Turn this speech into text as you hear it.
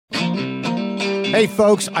Hey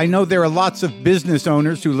folks, I know there are lots of business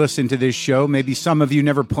owners who listen to this show. Maybe some of you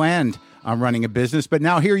never planned on running a business, but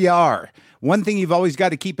now here you are. One thing you've always got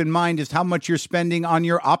to keep in mind is how much you're spending on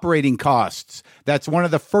your operating costs. That's one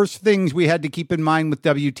of the first things we had to keep in mind with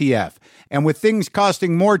WTF. And with things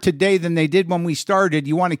costing more today than they did when we started,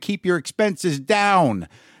 you want to keep your expenses down.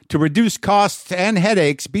 To reduce costs and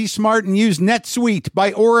headaches, be smart and use NetSuite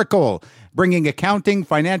by Oracle, bringing accounting,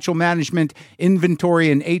 financial management,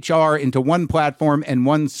 inventory, and HR into one platform and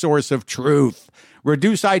one source of truth.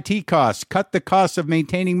 Reduce IT costs, cut the costs of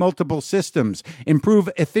maintaining multiple systems, improve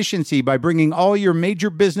efficiency by bringing all your major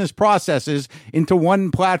business processes into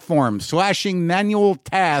one platform, slashing manual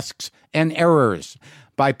tasks and errors.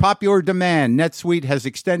 By popular demand, NetSuite has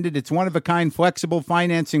extended its one-of-a-kind flexible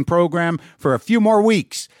financing program for a few more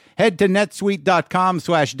weeks. Head to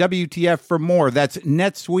netsuite.com/WTF for more. That's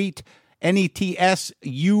NetSuite,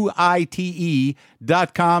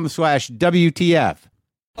 NetSuite.com/WTF.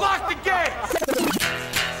 Lock the gate!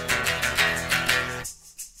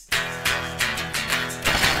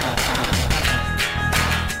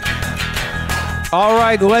 All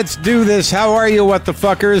right, let's do this. How are you, what the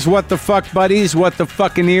fuckers, what the fuck buddies, what the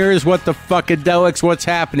fucking ears, what the fuckadelics, what's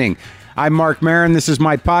happening? I'm Mark Maron. This is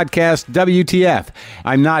my podcast, WTF.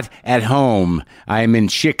 I'm not at home. I'm in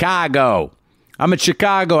Chicago. I'm at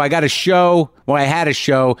Chicago. I got a show. Well, I had a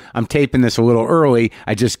show. I'm taping this a little early.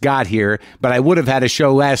 I just got here, but I would have had a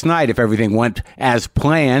show last night if everything went as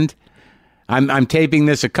planned. I'm taping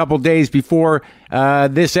this a couple days before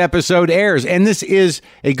this episode airs, and this is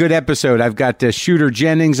a good episode. I've got Shooter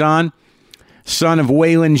Jennings on, son of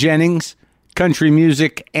Waylon Jennings, country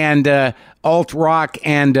music and alt rock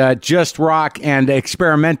and just rock and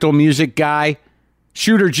experimental music guy.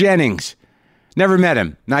 Shooter Jennings. Never met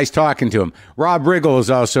him. Nice talking to him. Rob Riggle is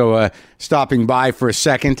also stopping by for a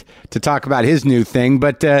second to talk about his new thing,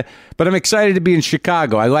 but I'm excited to be in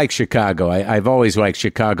Chicago. I like Chicago. I've always liked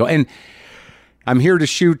Chicago, and I'm here to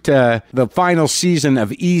shoot the final season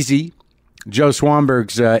of Easy, Joe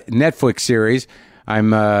Swanberg's Netflix series. I'm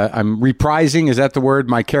reprising, is that the word?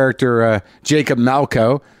 My character, Jacob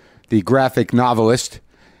Malko, the graphic novelist.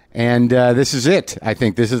 And this is it. I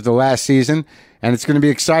think this is the last season, and it's going to be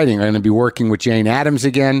exciting. I'm going to be working with Jane Addams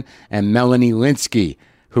again and Melanie Lynskey,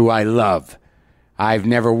 who I love. I've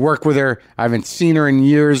never worked with her. I haven't seen her in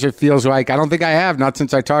years, it feels like. I don't think I have, not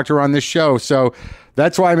since I talked to her on this show. So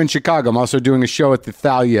that's why I'm in Chicago. I'm also doing a show at the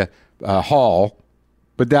Thalia Hall,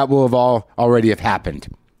 but that will have already have happened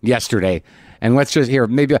yesterday. And let's just hear,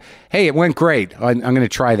 maybe, hey, it went great. I'm going to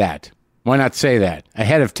try that. Why not say that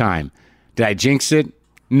ahead of time? Did I jinx it?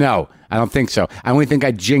 No, I don't think so. I only think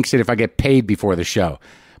I jinx it if I get paid before the show.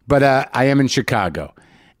 But I am in Chicago.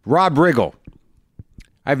 Rob Riggle.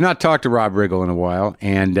 I've not talked to Rob Riggle in a while,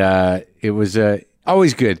 and it was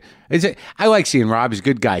always good. I like seeing Rob. He's a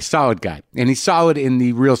good guy, solid guy. And he's solid in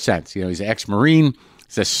the real sense. You know, he's an ex-Marine.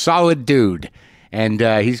 He's a solid dude. And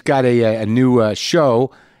he's got a new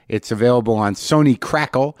show. It's available on Sony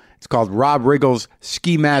Crackle. It's called Rob Riggle's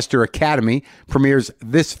Ski Master Academy. Premieres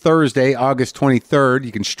this Thursday, August 23rd.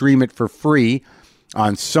 You can stream it for free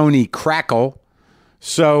on Sony Crackle.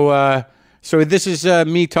 So this is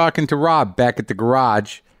me talking to Rob back at the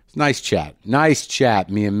garage. Nice chat,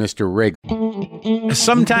 me and Mr. Riggle.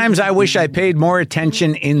 Sometimes I wish I paid more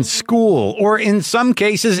attention in school, or in some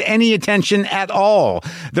cases, any attention at all.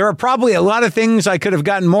 There are probably a lot of things I could have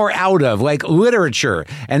gotten more out of, like literature,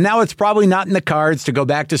 and now it's probably not in the cards to go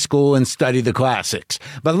back to school and study the classics.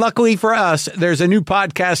 But luckily for us, there's a new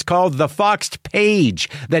podcast called The Foxed Page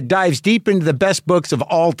that dives deep into the best books of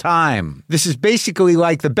all time. This is basically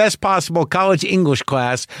like the best possible college English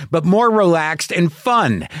class, but more relaxed and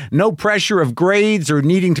fun. No pressure of grades or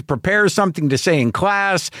needing to prepare something to say in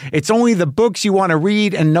class. It's only the books you want to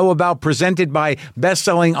read and know about, presented by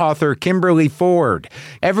best-selling author Kimberly Ford.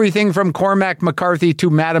 Everything from Cormac McCarthy to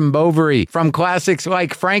Madame Bovary, from classics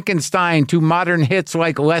like Frankenstein to modern hits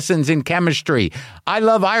like Lessons in Chemistry. I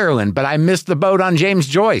love Ireland, but I missed the boat on James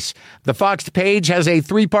Joyce. The Foxed Page has a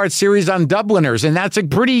 3-part series on Dubliners, and that's a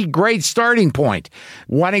pretty great starting point.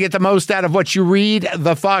 Want to get the most out of what you read?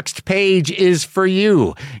 The Foxed Page is for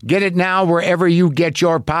you. Get it now wherever you get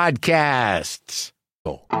your podcasts.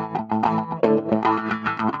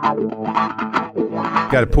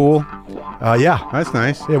 Got a pool? Yeah. That's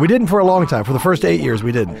nice. Yeah, we didn't for a long time. For the first 8 years,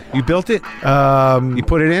 we didn't. You built it? You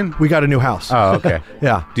put it in? We got a new house. Oh, okay.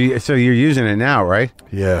 Yeah. So you're using it now, right?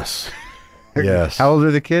 Yes. Yes. How old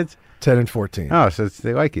are the kids? 10 and 14. Oh, so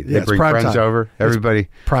they like it. Yeah, They it's bring prime friends time. over. Everybody,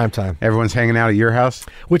 Prime time. everyone's hanging out at your house.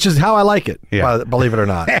 Which is how I like it, Yeah. believe it or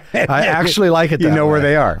not. I actually like it You that know where way.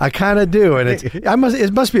 they are. I kind of do, and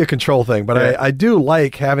it must be a control thing, but Yeah. I do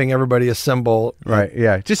like having everybody assemble. Right.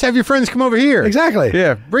 Yeah. Just have your friends come over here. Exactly.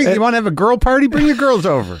 Yeah. You want to have a girl party? Bring your girls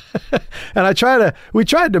over. And we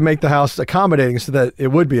tried to make the house accommodating so that it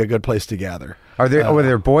would be a good place to gather. Are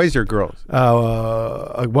there boys or girls?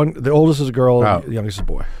 The oldest is a girl, Oh. the youngest is a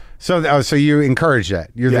boy. So you encourage that.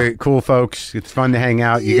 You're the cool folks. It's fun to hang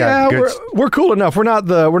out. You got good. We're cool enough. We're not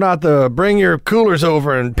the bring your coolers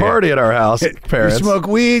over and party at our house parents. You smoke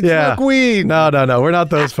weed. Yeah. Smoke weed. No. We're not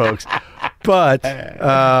those folks. But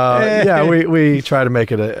we try to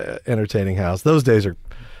make it an entertaining house. Those days are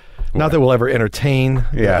not that we'll ever entertain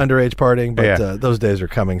the underage partying, but those days are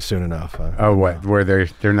coming soon enough. What? Where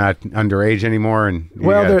they're not underage anymore, and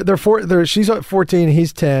she's 14,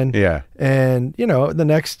 he's 10. Yeah. And the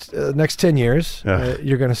next 10 years,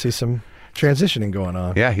 you're going to see some transitioning going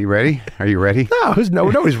on. Yeah, you ready? Are you ready?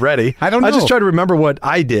 Nobody's ready. I don't know. I just try to remember what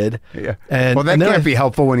I did. Yeah. And Well, that can't be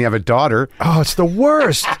helpful when you have a daughter. Oh, it's the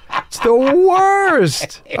worst. It's the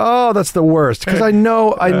worst. Oh, that's the worst. Because I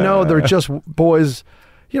know they're just boys.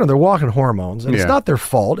 They're walking hormones, and it's not their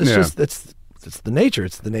fault. It's just it's the nature.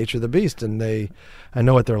 It's the nature of the beast, and I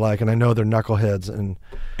know what they're like, and I know they're knuckleheads. And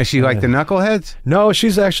Is she like the knuckleheads? No,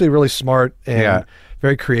 she's actually really smart and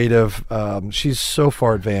very creative. She's so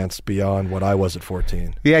far advanced beyond what I was at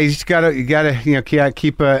 14. Yeah, you just gotta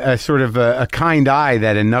keep a sort of a kind eye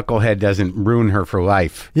that a knucklehead doesn't ruin her for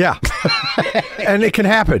life. Yeah, and it can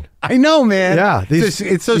happen. I know, man. Yeah,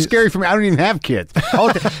 it's so scary for me. I don't even have kids. All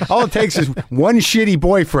it takes is one shitty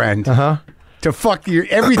boyfriend to fuck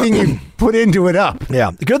everything you put into it up. Yeah,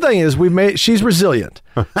 the good thing is she's resilient.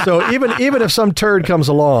 So even if some turd comes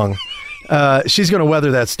along, she's going to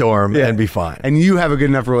weather that storm and be fine. And you have a good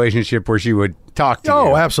enough relationship where she would talk to you.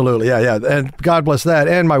 Oh, absolutely. Yeah. And God bless that.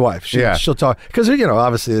 And my wife. She'll talk. Because,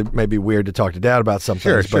 obviously it may be weird to talk to dad about some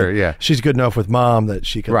things. Sure, yeah. She's good enough with mom that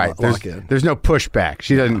she can lock in. There's no pushback.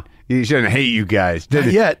 She doesn't hate you guys. Not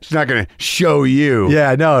yet. She's not going to show you.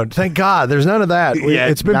 Yeah, no. Thank God. There's none of that.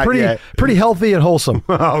 It's been pretty healthy and wholesome.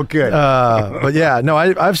 Oh, good. But yeah, no,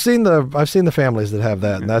 I've seen the families that have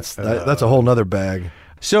that, and that's a whole nother bag.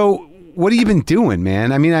 So what have you been doing,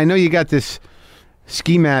 man? I mean, I know you got this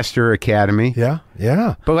Ski Master Academy. Yeah.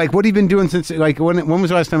 But what have you been doing since? When was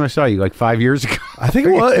the last time I saw you? 5 years ago? I think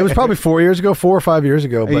it was probably 4 years ago, 4 or 5 years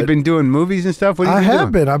ago. But you've been doing movies and stuff. What have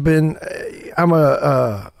you been doing? I'm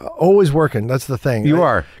always working. That's the thing. You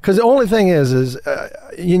are. Because the only thing is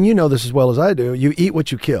and you know this as well as I do. You eat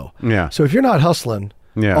what you kill. Yeah. So if you're not hustling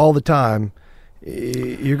all the time,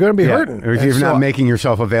 you're going to be hurting. Or if you're not making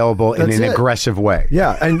yourself available in an aggressive way.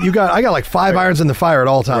 Yeah, and I got 5 irons in the fire at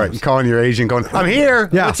all times. Right. You're calling your agent, going, "I'm here.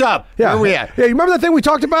 Yeah. What's up? Yeah. Where are we at?" Yeah, you remember that thing we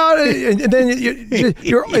talked about? And then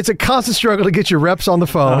it's a constant struggle to get your reps on the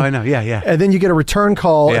phone. Oh, I know. Yeah. And then you get a return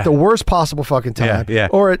call at the worst possible fucking time. Yeah.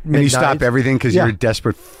 Or at midnight. And you stop everything because you're a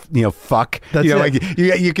desperate, fuck. That's it.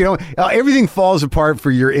 You can everything falls apart for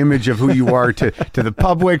your image of who you are to the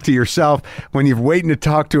public, to yourself, when you're waiting to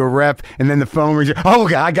talk to a rep, and then the phone rings. Oh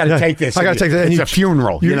God, I got to take this. I got to take that. It's a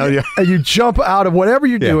funeral. And you jump out of whatever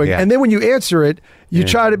you're doing, and then when you answer it, you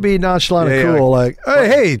try to be nonchalant and cool, like,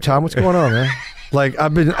 hey, Tom, what's going on, man?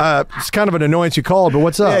 I've been, it's kind of an annoyance you called, but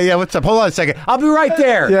what's up? Yeah, what's up? Hold on a second. I'll be right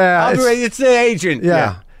there. Yeah. It's the agent.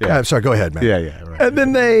 Yeah. I'm sorry, go ahead, man. Yeah. Right. And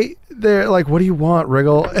then they're like, what do you want,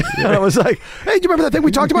 Riggle? And I was like, hey, do you remember that thing we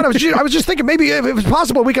talked about? I was just thinking maybe if it was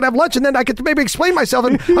possible we could have lunch and then I could maybe explain myself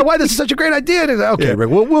and why this is such a great idea. And okay,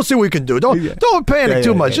 Riggle, we'll see what we can do. Don't panic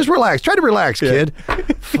too much. Just relax. Try to relax, kid.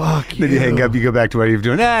 Fuck you. Then you hang up, you go back to what you're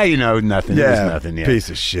doing. Nothing. Yeah, There's nothing. Yeah. Piece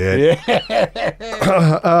of shit.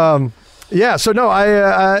 Yeah, so no,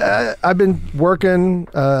 I've been working,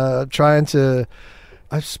 trying to.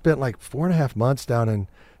 I've spent 4.5 months down in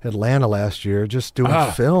Atlanta last year just doing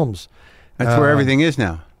films. That's where everything is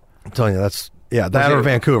now. I'm telling you, that or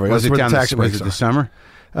Vancouver. Was that's it where down the tax breaks was it are. the summer?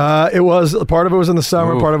 It was part of it was in the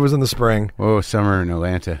summer, part of it was in the spring. Oh, summer in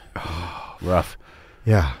Atlanta. Rough.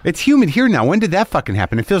 Yeah. It's humid here now. When did that fucking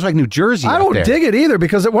happen? It feels like New Jersey. I don't dig it either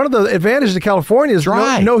because one of the advantages of California is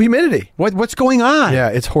dry. No humidity. What's going on? Yeah,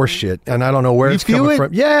 it's horse shit, and I don't know where it's coming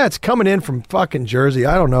from. Yeah, it's coming in from fucking Jersey.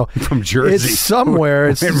 I don't know. From Jersey. It's somewhere.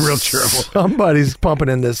 It's real trouble. Somebody's pumping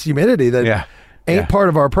in this humidity that ain't part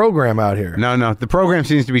of our program out here. No. The program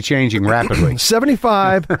seems to be changing rapidly.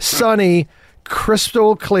 75, sunny,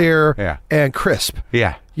 crystal clear, and crisp.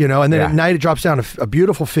 Yeah. And then at night it drops down to a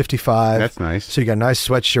beautiful 55. That's nice. So you got a nice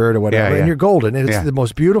sweatshirt or whatever, Yeah. and you're golden. And it's the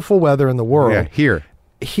most beautiful weather in the world. Yeah,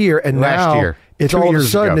 here. And Last now year. It's 2 all of a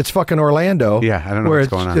years sudden ago. it's fucking Orlando. Yeah, I don't know where what's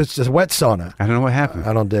going on. It's just wet sauna. I don't know what happened.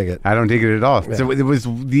 I don't dig it. I don't dig it at all. So it was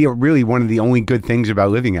really one of the only good things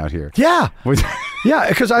about living out here. Yeah. Was- Yeah,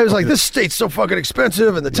 because I was like, this state's so fucking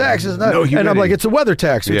expensive, and the taxes, and I'm humidity. like, it's a weather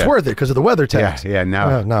tax. It's Yeah. worth it because of the weather tax. Yeah,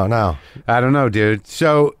 no. No. I don't know, dude.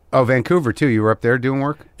 So, Vancouver too. You were up there doing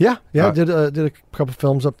work? Yeah. Did a couple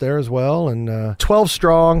films up there as well, and 12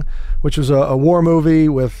 Strong, which was a war movie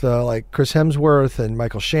with like Chris Hemsworth and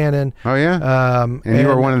Michael Shannon. Oh yeah. And you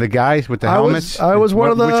were one of the guys with the helmets. I was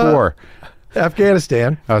one of the Which war?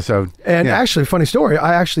 Afghanistan. Oh, so And yeah. actually, funny story,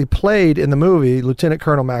 I actually played in the movie Lieutenant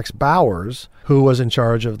Colonel Max Bowers, who was in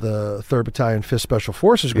charge of the 3rd Battalion 5th Special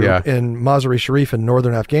Forces Group Yeah. in Mazar-e-Sharif in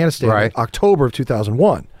northern Afghanistan Right. in October of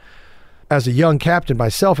 2001. As a young captain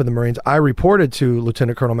myself in the Marines, I reported to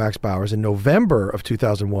Lieutenant Colonel Max Bowers in November of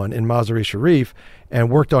 2001 in Mazar-e-Sharif and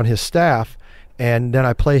worked on his staff, and then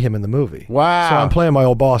I play him in the movie. Wow. So I'm playing my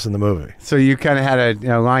old boss in the movie. So you kind of had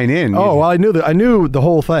a line in. Oh, well, I knew the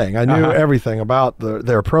whole thing. I knew everything about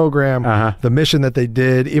their program, the mission that they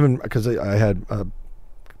did, even because I had a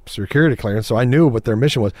security clearance, so I knew what their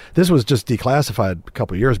mission was. This was just declassified a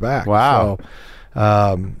couple of years back. Wow. So,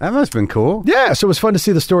 that must have been cool. yeah, so it was fun to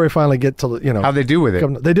see the story finally get to, How'd they do with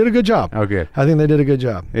it? They did a good job. Oh, good. I think they did a good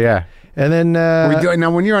job. Yeah. And then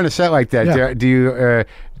Now, when you're on a set like that, Yeah.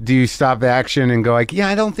 do you stop action and go like, yeah,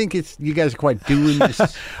 I don't think you guys are quite doing this.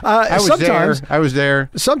 I was there.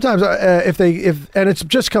 Sometimes if it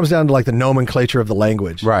just comes down to like the nomenclature of the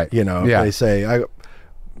language, Right. If Yeah. they say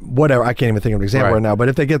whatever, I can't even think of an example Right. right now. But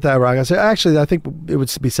if they get that wrong, I say actually, I think it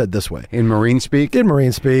would be said this way In Marine speak? in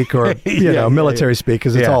Marine speak or military speak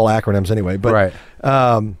because it's Yeah. all acronyms anyway. But Right.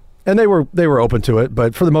 and they were open to it,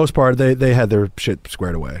 but for the most part, they had their shit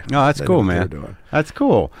squared away. Oh, that's They cool, knew what they man. were doing. That's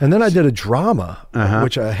cool. And then I did a drama, Uh-huh.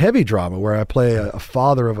 a heavy drama, where I play a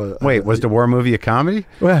father of a. Wait, was the war movie a comedy?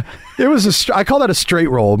 Well, it was I call that a straight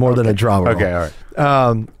role more than a drama role. Okay, all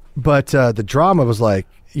right. But the drama was like,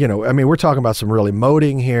 we're talking about some real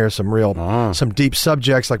emoting here, some deep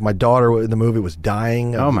subjects. Like my daughter in the movie was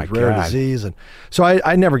dying of my rare God. disease, and so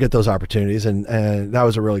I never get those opportunities, and that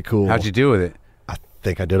was a really cool. How'd you do with it? I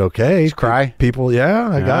think I did okay. Cry? People, yeah,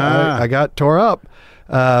 I got tore up,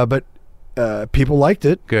 but people liked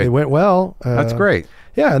it. Good. It went well. That's great.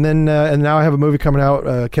 Yeah, and then and now I have a movie coming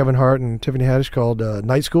out, Kevin Hart and Tiffany Haddish, called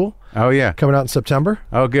Night School, Oh, yeah. coming out in September.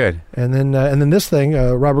 Oh, good. And then this thing,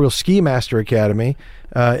 Robert Real Ski Master Academy,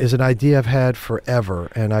 is an idea I've had forever,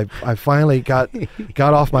 and I finally got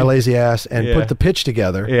off my lazy ass and Yeah. put the pitch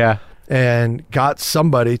together. Yeah. And got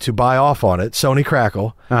somebody to buy off on it. Sony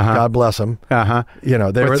Crackle, God bless them. Uh-huh. They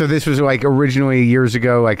were So this was like originally years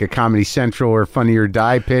ago, like a Comedy Central or Funny or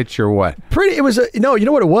Die pitch or what? pretty. It was no, you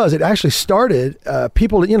know what it was. It actually started.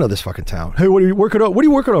 People, this fucking town. Hey, what are you working on? What are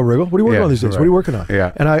you working on, Riggle? What are you working Yeah, on these days? right. What are you working on?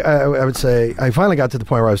 Yeah. And I would say I finally got to the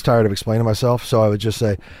point where I was tired of explaining myself, so I would just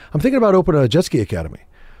say I'm thinking about opening a jet ski academy.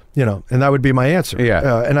 And that would be my answer.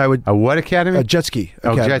 Yeah. And I would A what academy? a jet ski.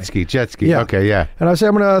 Oh, Academy. jet ski. Yeah. Okay, yeah. And I say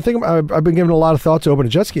I've been giving a lot of thought to open a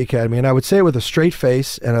jet ski academy, and I would say it with a straight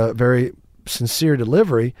face and a very sincere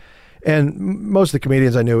delivery. And most of the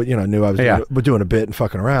comedians I knew, knew I was doing a bit and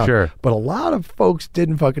fucking around. Sure. But a lot of folks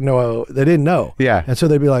didn't fucking know. They didn't know. Yeah. And so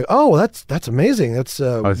they'd be like, "Oh, well, that's amazing. That's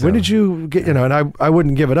when did you get?" And I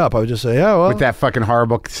wouldn't give it up. I would just say, "Oh, well, With that fucking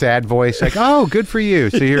horrible, sad voice, like, oh, good for you.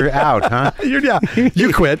 So you're out, huh?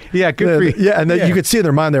 you quit." Yeah, good for you. Yeah, and then you could see in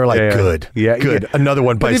their mind they were like, Yeah. "Good, Yeah, good. yeah. Another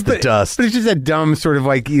one bites the dust." But it's just that dumb sort of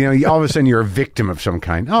like, all of a sudden you're a victim of some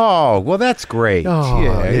kind. Oh, well, that's great. Oh,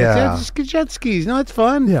 yeah. Just get jet skis. No, it's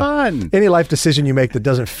fun. Yeah. Fun. Any life decision you make that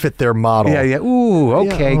doesn't fit their model. Yeah. Ooh,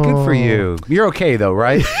 okay. Yeah. Good for you. You're okay, though,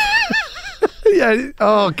 right? Yeah.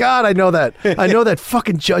 Oh God, I know that. I know that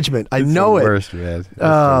fucking judgment. I know the it. Worst, man. It's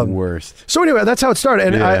the worst. So anyway, that's how it started,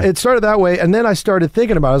 and Yeah. it started that way. And then I started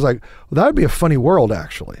thinking about it. I was like, well, that would be a funny world,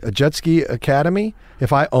 actually. A jet ski academy.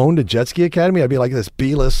 If I owned a jet ski academy, I'd be like this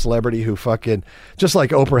B-list celebrity who fucking, just like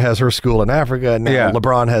Oprah has her school in Africa, and now Yeah.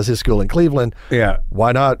 LeBron has his school in Cleveland. Yeah.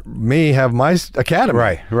 Why not me have my academy?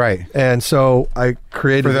 Right. And so I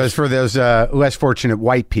created For those less fortunate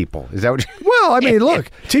white people. Is that what? Well, I mean, look,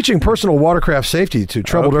 teaching personal watercraft safety to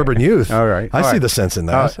troubled urban youth. All right. I All see right. the sense in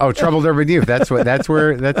that. Troubled urban youth. That's what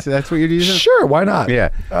you're using. Sure, why not? Yeah.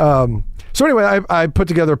 So anyway, I put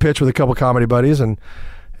together a pitch with a couple comedy buddies, and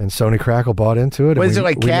Sony Crackle bought into it. What and is it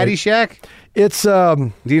like Caddyshack? It's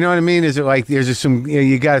Do you know what I mean? Is it like there's just some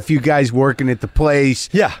you got a few guys working at the place?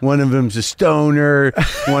 Yeah. One of them's a stoner.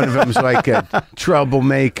 One of them's like a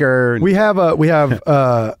troublemaker.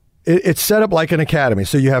 it's set up like an academy.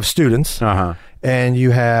 So you have students, and you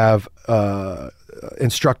have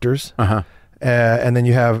instructors, and then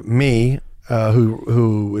you have me,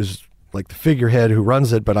 who is like the figurehead who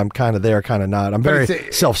runs it, but I'm kind of there, kind of not. I'm very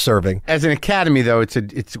self-serving. As an academy, though, it's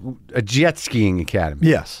a jet skiing academy.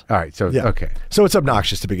 Yes. All right. So okay. So it's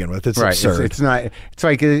obnoxious to begin with. It's absurd. It's not.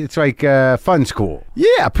 It's like fun school.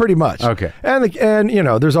 Yeah, pretty much. Okay. And you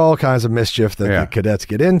know, there's all kinds of mischief that the cadets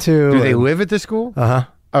get into. Do they live at the school? Uh-huh.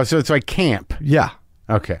 Oh, so it's like camp. Yeah.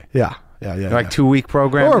 Okay. Yeah. Like 2-week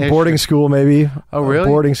program? Or a boarding school, maybe. Oh, really?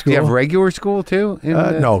 Boarding school. Do you have regular school, too?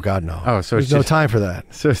 No, God, no. Oh, so there's no time for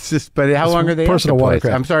that. So it's just, but how long are they personal at the place?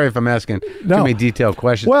 watercraft. I'm sorry if I'm asking too many detailed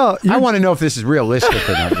questions. Well, I want to know if this is realistic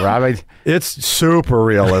or not, Rob. It's super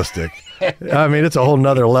realistic. I mean, it's a whole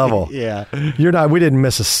nother level. Yeah. We didn't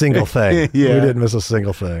miss a single thing. Yeah. We didn't miss a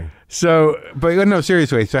single thing. So, but no,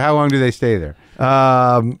 seriously. So how long do they stay there?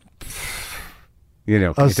 You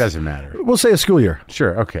know, it doesn't matter. We'll say a school year.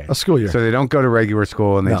 Sure, okay. A school year. So they don't go to regular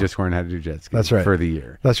school and they just learn how to do jet ski. That's right. For the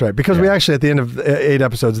year. That's right. Because we actually, at the end of 8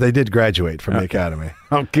 episodes, they did graduate from the academy.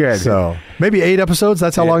 Oh, good. So maybe 8 episodes.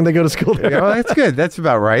 That's how long they go to school there. Yeah, well, that's good. That's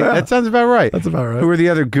about right. Yeah. That sounds about right. That's about right. Who are the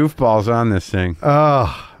other goofballs on this thing?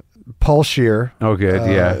 Paul Scheer. Oh, good.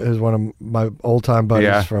 Yeah. Is one of my old-time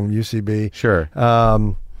buddies from UCB. Sure.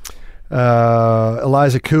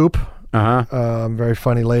 Eliza Coop. Very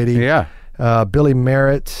funny lady. Yeah. Billy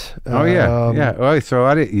Merritt. Oh yeah. Oh, so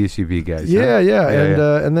I did UCB guys. Yeah.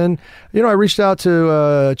 And then I reached out to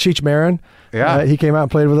Cheech Marin. Yeah. He came out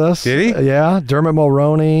and played with us. Did he? Yeah. Dermot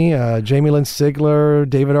Mulroney, Jamie Lynn Sigler,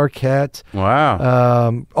 David Arquette.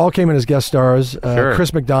 Wow. All came in as guest stars. Sure. Chris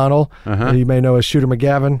McDonnell, you may know as Shooter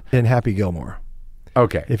McGavin, and Happy Gilmore.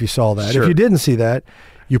 Okay. If you saw that. Sure. If you didn't see that,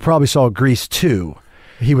 you probably saw Grease 2.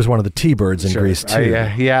 He was one of the T-Birds in Grease 2.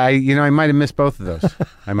 I might have missed both of those.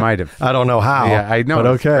 I might have. I don't know how. Yeah, I know.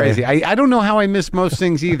 But It's okay. crazy. I don't know how I miss most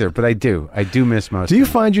things either, but I do. I do miss most Do you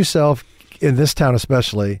things. find yourself, in this town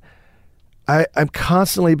especially, I'm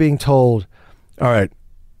constantly being told, all right,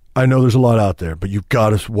 I know there's a lot out there, but you've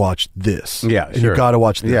got to watch this. Yeah, and sure. you've got to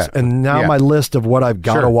watch this. Yeah. And now Yeah. my list of what I've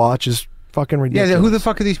got to Sure. watch is fucking ridiculous. Yeah, who the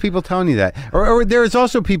fuck are these people telling you that? Or there's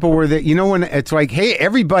also people where when it's like, hey,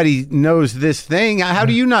 everybody knows this thing. How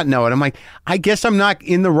do you not know it? I'm like, I guess I'm not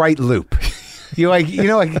in the right loop. I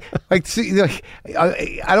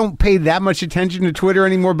don't pay that much attention to Twitter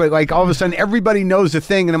anymore, but like all of a sudden everybody knows the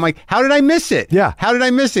thing, and I'm like, how did I miss it? Yeah. How did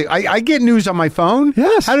I miss it? I get news on my phone.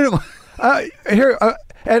 Yes. How did it?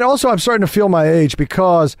 And also, I'm starting to feel my age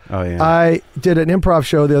because I did an improv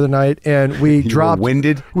show the other night, and we dropped. Were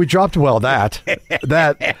winded? We dropped that,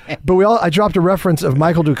 but I dropped a reference of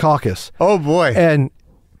Michael Dukakis. Oh boy! And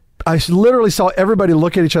I literally saw everybody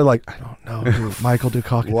look at each other like, I don't know who Michael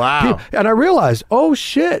Dukakis. Wow! And I realized, oh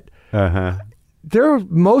shit!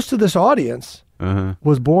 Most of this audience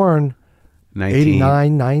was born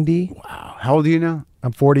 89, 90. Wow! How old are you now?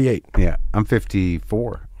 I'm 48. Yeah, I'm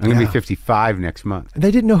 54. I'm gonna be 55 next month. And they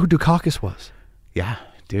didn't know who Dukakis was. Yeah,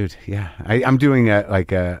 dude. Yeah, I'm doing I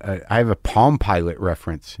have a Palm Pilot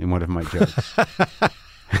reference in one of my jokes,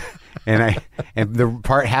 and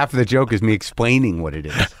half of the joke is me explaining what it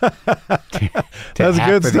is. That's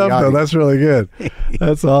good stuff, though. That's really good.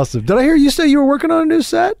 That's awesome. Did I hear you say you were working on a new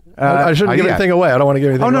set? I shouldn't give anything away. I don't want to give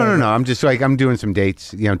anything away. No. I'm just I'm doing some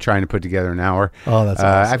dates, trying to put together an hour. Oh, that's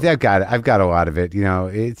awesome. I've got a lot of it.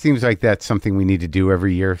 It seems like that's something we need to do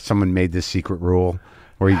every year. Someone made this secret rule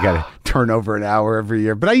where you got to turn over an hour every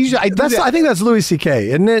year. But I think that's Louis C.K.,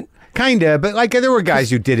 isn't it? Kinda, but there were guys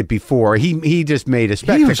who did it before. He just made a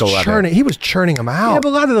spectacle of it. He was churning them out. Yeah, but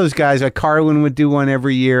a lot of those guys, like Carlin would do one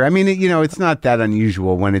every year. I mean, it's not that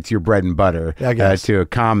unusual when it's your bread and butter to a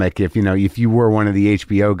comic. If you were one of the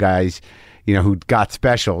HBO guys, who got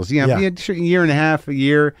specials, a year and a half, a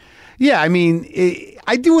year. Yeah, I mean,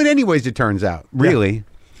 I do it anyways. It turns out, really,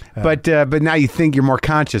 but now you think you're more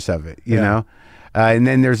conscious of it, you know. And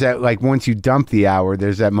then there's that, once you dump the hour,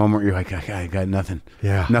 there's that moment where you're like, I got nothing.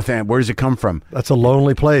 Yeah. Nothing. Where does it come from? That's a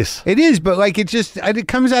lonely place. It is, but it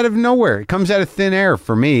comes out of nowhere. It comes out of thin air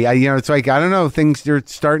for me. It's like, I don't know, things are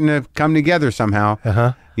starting to come together somehow.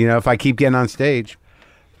 If I keep getting on stage.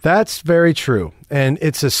 That's very true. And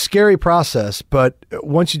it's a scary process, but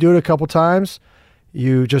once you do it a couple times,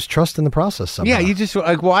 you just trust in the process somehow. Yeah, you just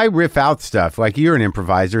I riff out stuff. Like, you're an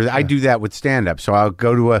improviser. I do that with stand-up. So I'll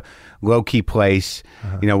go to a low-key place,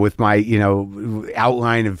 with my,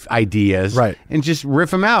 outline of ideas. Right. And just riff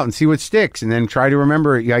them out and see what sticks. And then try to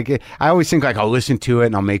remember. I always think, I'll listen to it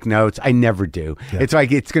and I'll make notes. I never do. Yeah. It's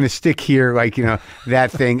like, it's going to stick here, that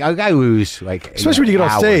thing. I lose, especially when you get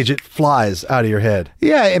on stage, it flies out of your head.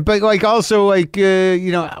 Yeah, but also,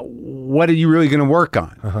 what are you really going to work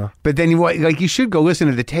on? But then you should go listen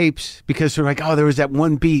to the tapes, because they're like, oh, there was that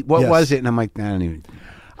one beat. What was it? And I'm like, I don't even.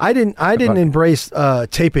 I didn't embrace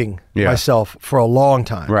taping myself for a long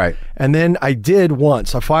time. Right. And then I did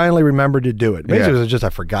once. I finally remembered to do it. Basically, it was just I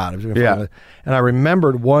forgot. And I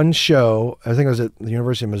remembered one show. I think it was at the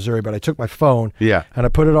University of Missouri, but I took my phone. Yeah. And I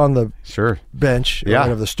put it on the bench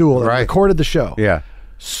of the stool and recorded the show. Yeah.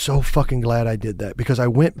 So fucking glad I did that because I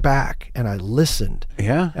went back and I listened.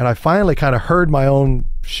 Yeah. And I finally kind of heard my own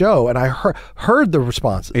show and I heard the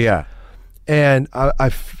responses. Yeah. And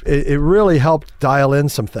it really helped dial in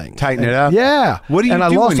some things. Tighten it up? Yeah. What do you do? And I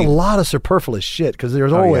lost a lot of superfluous shit because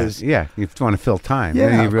there's always... Yeah, you want to fill time.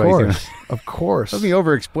 Yeah, of course. Let me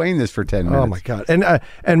over-explain this for 10 minutes. Oh, my God.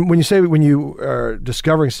 And when you are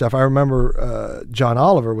discovering stuff, I remember John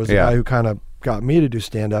Oliver was the guy who kind of got me to do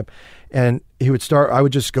stand-up. And I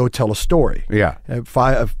would just go tell a story. Yeah. A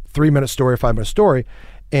 3-minute story, a 5-minute story.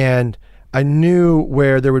 And I knew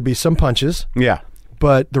where there would be some punches. Yeah.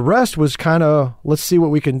 But the rest was kind of, let's see what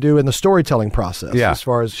we can do in the storytelling process. Yeah. As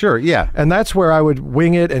far as... Sure, yeah. And that's where I would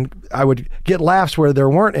wing it and I would get laughs where there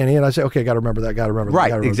weren't any. And I say, okay, got to remember that, got to remember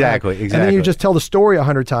that. Right, exactly. And then you just tell the story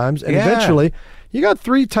 100 times. And eventually, you got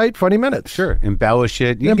 3 tight, funny minutes. Sure. Embellish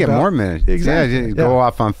it. You get more minutes. Exactly. Yeah, go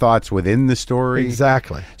off on thoughts within the story.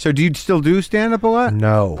 Exactly. So do you still do stand-up a lot?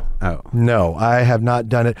 No. Oh. No, I have not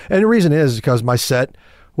done it. And the reason is because my set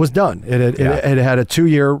was done. It had a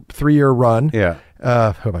 3-year run. Yeah.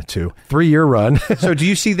 How about 3-year run? So do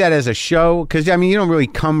you see that as a show? Because I mean, you don't really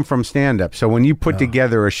come from stand-up. So when you put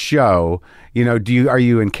together a show, are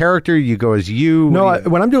you in character? You go as you? No,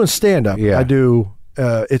 when I'm doing stand-up, I do.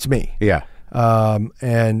 It's me. Yeah.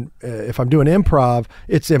 And if I'm doing improv,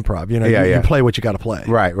 it's improv. You play what you got to play.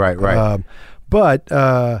 Right. But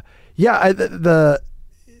I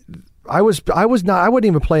wasn't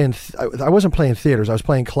even playing. I wasn't playing theaters. I was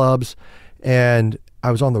playing clubs, and I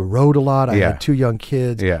was on the road a lot. I had 2 young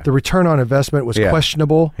kids. Yeah. The return on investment was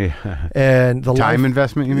questionable. Yeah. And the time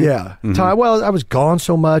investment, you mean? Yeah. Mm-hmm. Time. Well, I was gone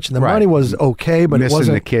so much, and the money was okay, but missing it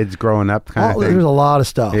wasn't the kids growing up. Kind of thing. There was a lot of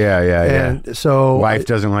stuff. Yeah. And so wife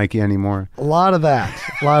doesn't like you anymore. A lot of that.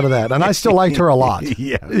 And I still liked her a lot.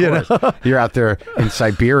 Yeah. You're out there in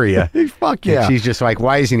Siberia. Fuck yeah. And she's just like,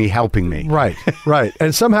 why isn't he helping me? Right.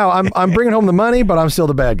 And somehow I'm bringing home the money, but I'm still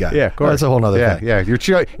the bad guy. Yeah, of course. That's a whole nother thing. Yeah.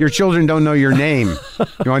 Your children don't know your name.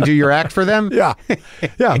 You want to do your act for them? Yeah.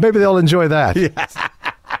 Maybe they'll enjoy that. Yes.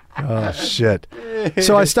 Oh shit.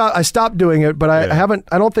 So I stopped doing it, but I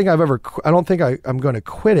don't think I'm going to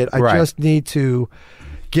quit it. I just need to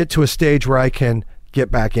get to a stage where I can get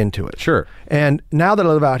back into it. Sure. And now that I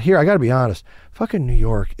live out here, I got to be honest. Fucking New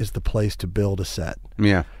York is the place to build a set.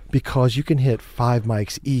 Yeah. Because you can hit 5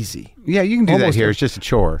 mics easy. Yeah, you can do that here. It's just a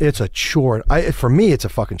chore. It's a chore. For me, it's a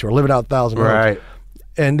fucking chore. Live it out 1,000 roads. Right.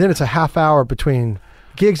 And then it's a half hour between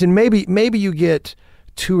gigs, and maybe you get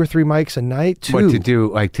 2 or 3 mics a night. What to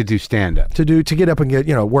do stand up? To get up and get,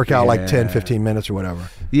 work out like 10, 15 minutes or whatever.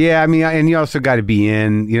 Yeah, I mean, and you also got to be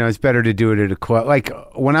in, it's better to do it at a club. Like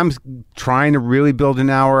when I'm trying to really build an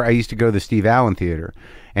hour, I used to go to the Steve Allen Theater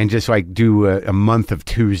and just like do a month of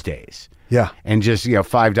Tuesdays. Yeah. And just,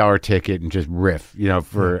 $5 ticket and just riff,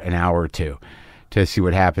 for an hour or two to see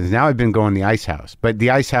what happens. Now I've been going to the Ice House, but the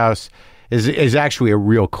Ice House is actually a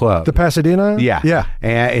real club. The Pasadena? Yeah.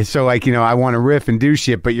 And so I want to riff and do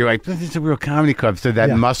shit, but you're like, this is a real comedy club. So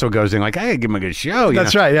that muscle goes in like, I gotta give them a good show.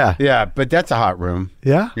 That's right, yeah. Yeah, but that's a hot room.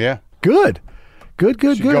 Yeah? Yeah. Good. Go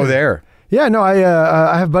there. Yeah, no,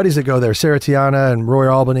 I have buddies that go there. Sarah Tiana and Roy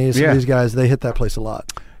Albany. Some of these guys, they hit that place a lot.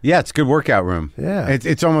 Yeah, it's a good workout room. Yeah.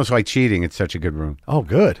 It's almost like cheating. It's such a good room. Oh,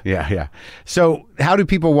 good. Yeah. So how do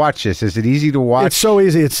people watch this? Is it easy to watch? It's so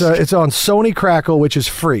easy. It's on Sony Crackle, which is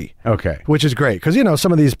free. Okay. Which is great. Because,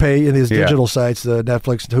 some of these digital sites, the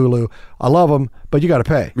Netflix, Hulu, I love them, but you got to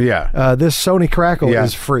pay. Yeah. This Sony Crackle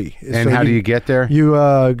is free. And how do you get there? You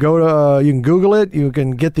you can Google it. You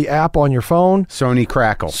can get the app on your phone. Sony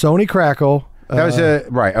Crackle. Sony Crackle. That was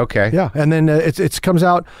right. Okay. Yeah, and then it comes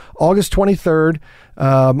out August 23rd.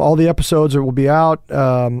 All the episodes will be out,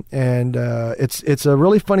 and it's a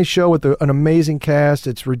really funny show with an amazing cast.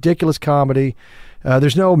 It's ridiculous comedy.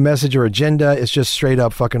 There's no message or agenda. It's just straight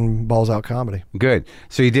up fucking balls out comedy. Good.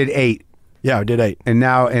 So you did 8. Yeah, I did 8. And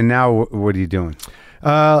now what are you doing?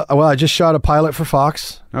 Well, I just shot a pilot for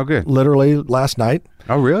Fox. Oh, good. Literally last night.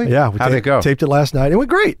 Oh, really? Yeah. How'd it go? Taped it last night. It went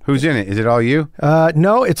great. Who's in it? Is it all you?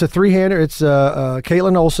 No, it's a 3-hander. It's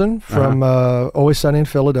Caitlin Olsen from Always Sunny in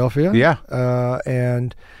Philadelphia. Yeah.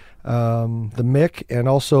 And the Mick, and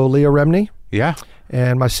also Leah Remini. Yeah.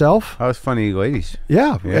 And myself. Oh, it's funny ladies.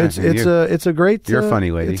 Yeah. It's a great. You're a funny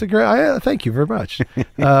lady. It's a great. Thank you very much.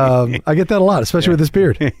 I get that a lot, especially with this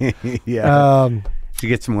beard. Yeah. Did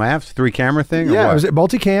you get some laughs? 3-camera thing? Or Yeah, what? it was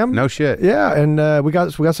multicam. No shit. Yeah, and we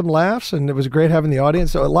got some laughs, and it was great having the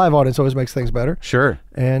audience. So a live audience always makes things better. Sure.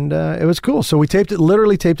 And it was cool. So we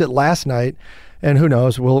literally taped it last night, and who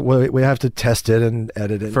knows? We have to test it and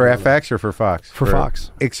edit it For FX or for Fox? For Fox.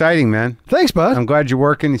 Exciting, man. Thanks, bud. I'm glad you're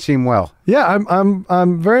working. You seem well. Yeah,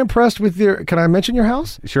 I'm very impressed with your. Can I mention your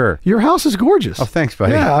house? Sure. Your house is gorgeous. Oh, thanks,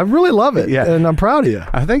 buddy. Yeah, I really love it. Yeah. And I'm proud of you.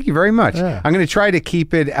 Thank you very much. Yeah. I'm going to try to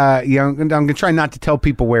keep it. I'm going to try not to tell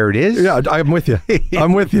people where it is. Yeah, I'm with you.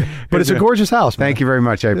 I'm with you. But it's a gorgeous house, man. Thank you very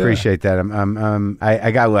much. I appreciate that.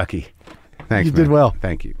 I got lucky. Thanks. You did well.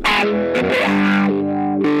 Thank you.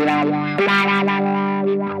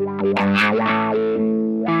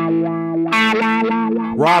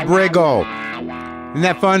 Rob Riggle. Isn't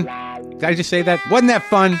that fun? Did I just say that? Wasn't that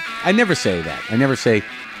fun? I never say that. I never say,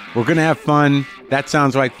 we're going to have fun. That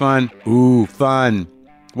sounds like fun. Ooh, fun.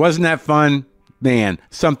 Wasn't that fun? Man,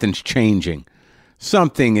 something's changing.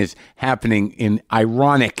 Something is happening in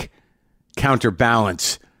ironic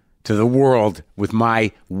counterbalance to the world with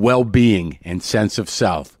my well-being and sense of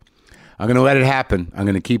self. I'm going to let it happen. I'm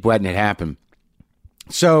going to keep letting it happen.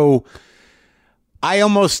 So I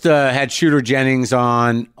almost had Shooter Jennings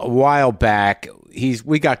on a while back.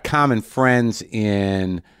 We got common friends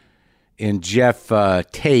in Jeff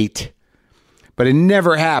Tate, but it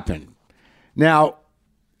never happened. Now,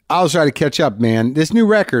 I'll try to catch up, man. This new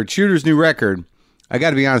record, Shooter's new record, I got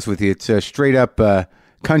to be honest with you, it's a straight-up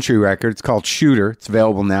country record. It's called Shooter. It's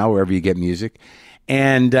available now wherever you get music.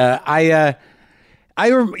 And his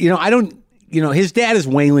dad is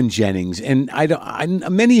Waylon Jennings, and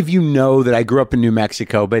many of you know that I grew up in New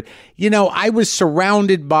Mexico, but I was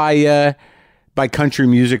surrounded by country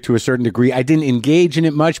music to a certain degree. I didn't engage in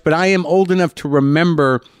it much, but I am old enough to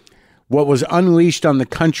remember what was unleashed on the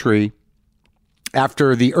country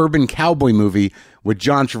after the Urban Cowboy movie with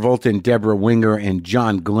John Travolta and Deborah Winger and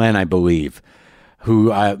John Glenn, I believe,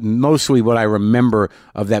 who mostly what I remember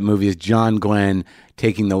of that movie is John Glenn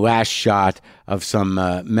taking the last shot of some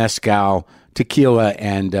mezcal tequila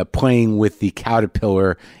and playing with the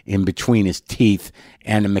caterpillar in between his teeth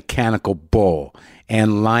and a mechanical bull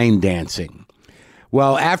and line dancing.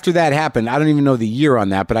 Well, after that happened, I don't even know the year on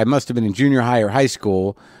that, but I must have been in junior high or high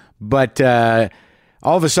school. But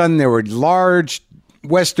all of a sudden, there were large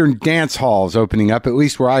Western dance halls opening up, at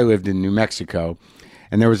least where I lived in New Mexico.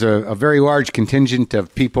 And there was a very large contingent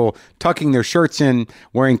of people tucking their shirts in,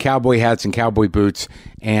 wearing cowboy hats and cowboy boots,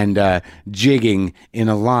 and jigging in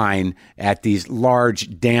a line at these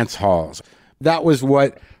large dance halls. That was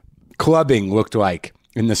what clubbing looked like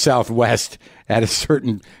in the Southwest at a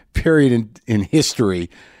certain period in history.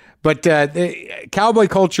 But the cowboy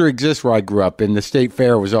culture exists where I grew up, and the state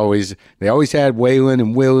fair was they always had Waylon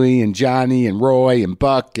and Willie and Johnny and Roy and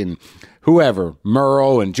Buck and whoever,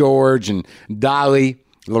 Merle and George and Dolly,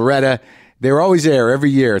 Loretta. They were always there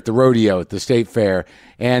every year at the rodeo, at the state fair.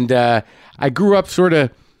 And I grew up sort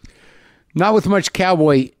of not with much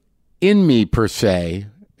cowboy in me per se,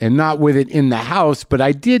 and not with it in the house, but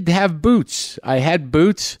I did have boots. I had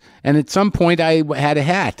boots, and at some point I had a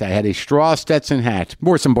hat. I had a straw Stetson hat.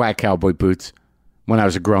 Wore some black cowboy boots when I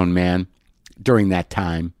was a grown man during that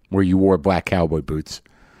time where you wore black cowboy boots.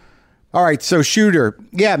 All right, so Shooter.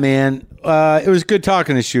 Yeah, man. It was good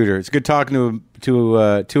talking to Shooter. It's good talking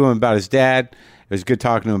to him about his dad. It was good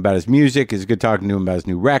talking to him about his music. It was good talking to him about his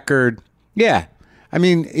new record. Yeah. I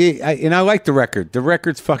mean, I like the record. The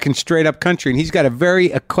record's fucking straight up country, and he's got a very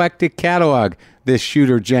eclectic catalog, this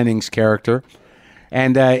Shooter Jennings character.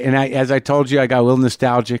 And as I told you, I got a little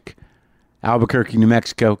nostalgic. Albuquerque, New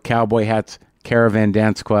Mexico, cowboy hats, Caravan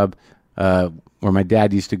Dance Club, where my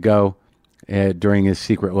dad used to go during his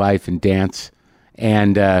secret life and dance,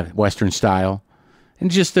 and Western style, and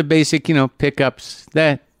just the basic, pickups.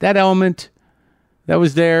 That element that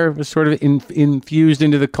was there was sort of infused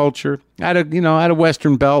into the culture. I had a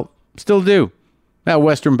Western belt, still do. That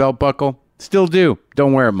Western belt buckle, still do.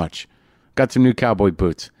 Don't wear it much. Got some new cowboy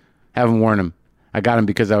boots. Haven't worn them. I got them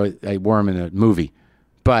because I wore them in a movie,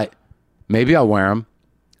 but maybe I'll wear them.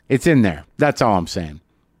 It's in there. That's all I'm saying.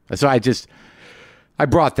 So I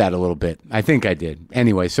brought that a little bit. I think I did.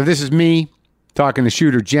 Anyway, so this is me talking to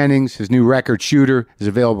Shooter Jennings. His new record, Shooter, is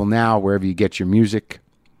available now wherever you get your music.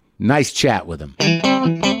 Nice chat with him.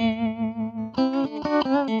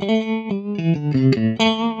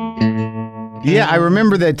 Yeah, I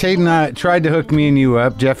remember that Tate and I tried to hook me and you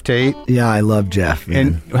up, Jeff Tate. Yeah, I love Jeff,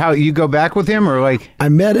 man. And how, you go back with him, or like? I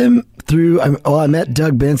met him through, I met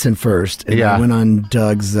Doug Benson first, and I went on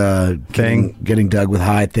Doug's getting Doug with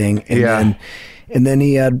High thing, and then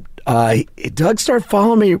he had Doug started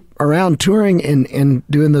following me around touring and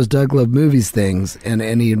doing those Doug Love Movies things, and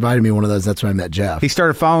he invited me to one of those. That's when I met Jeff. He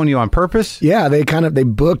started following you on purpose? Yeah, they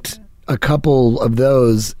booked a couple of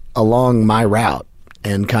those along my route,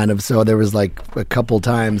 and kind of, so there was like a couple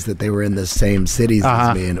times that they were in the same cities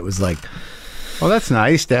as me, and it was like, well, that's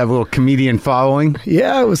nice to have a little comedian following.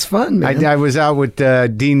 yeah, it was fun, man. I was out with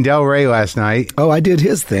Dean Del Rey last night. Oh, I did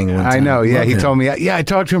his thing one time. I know, yeah. Love He him. told me, yeah, I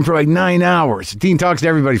talked to him for like 9 hours. Dean talks to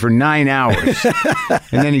everybody for 9 hours.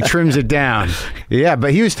 And then he trims it down. Yeah,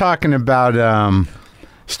 but he was talking about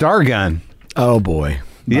Stargun. Oh, boy.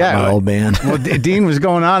 Yeah, My old man. Well, Dean was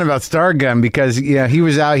going on about Stargun because he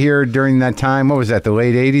was out here during that time. What was that? The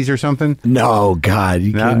late 80s or something? No, God,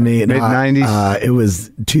 you kidding me? Mid 90s. It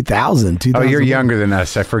was 2000. Oh, you're younger than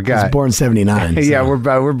us. I forgot. I was born 79. Yeah, so.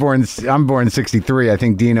 we're born. I'm born 63. I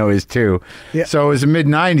think Dino is too. Yeah. So it was the mid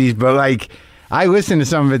 90s. But like, I listened to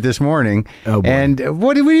some of it this morning. Oh, boy. And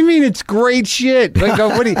what do you mean? It's great shit. Like,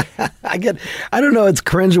 what do you? I don't know. It's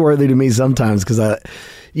cringeworthy to me sometimes because I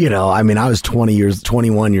was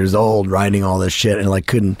 21 years old writing all this shit and like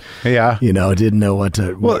couldn't, didn't know what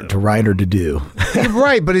to write or to do.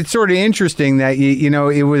 Right, but it's sort of interesting that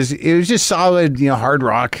it was just solid, hard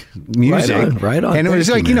rock music, right on. And it was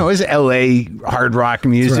Thank like you, it was L.A. hard rock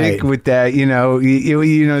music right. with that,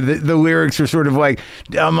 the lyrics were sort of like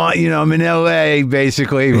I'm in L.A.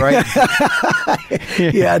 basically, right?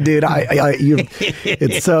 Yeah, dude,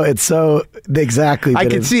 it's so exactly. I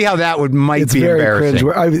could see how that might it's be very embarrassing.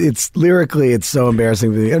 cringe. It's lyrically, it's so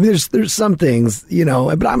embarrassing. I mean, there's some things,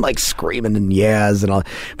 but I'm like screaming and yes and all.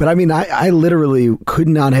 But I mean, I literally could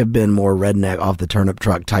not have been more redneck off the turnip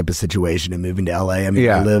truck type of situation in moving to LA. I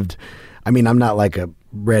mean, I'm not like a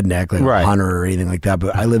redneck, like a hunter or anything like that,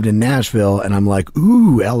 but I lived in Nashville and I'm like,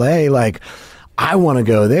 ooh, LA, like I want to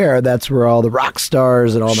go there. That's where all the rock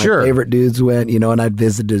stars and all my favorite dudes went, and I'd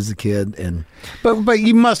visited as a kid. And But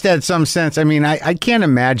you must have some sense. I mean, I can't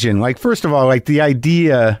imagine, like, first of all, like the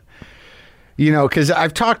idea, because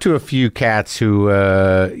I've talked to a few cats who,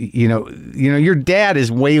 your dad is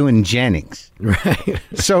Waylon Jennings. right.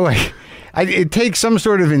 So, like, it takes some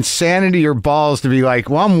sort of insanity or balls to be like,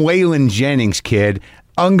 well, I'm Waylon Jennings, kid.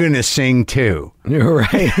 I'm going to sing too. You're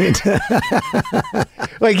right.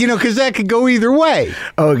 Like, because that could go either way.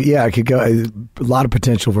 Oh, yeah, it could go. A lot of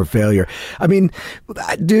potential for failure. I mean,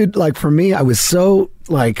 dude, like for me, I was so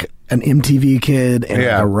like an MTV kid and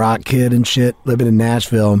like a rock kid and shit living in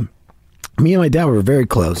Nashville. Me and my dad were very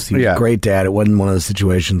close. He was a great dad. It wasn't one of those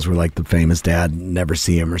situations where like the famous dad never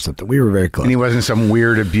see him or something. We were very close. And he wasn't some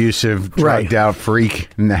weird, abusive, drugged out freak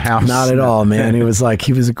in the house. Not at all, man. He was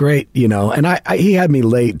a great, and he had me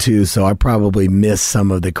late too, so I probably missed some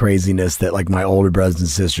of the craziness that like my older brothers and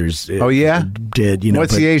sisters did.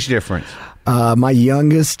 What's the age difference? My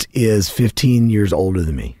youngest is 15 years older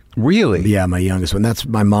than me. Really? Yeah, my youngest one. That's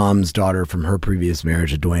my mom's daughter from her previous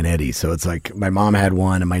marriage, Dwayne Eddy. So it's like my mom had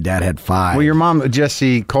one and my dad had 5. Well, your mom,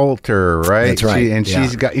 Jessie Coulter, right? That's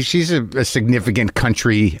right. She's a significant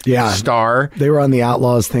country star. They were on the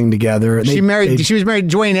Outlaws thing together. And she was married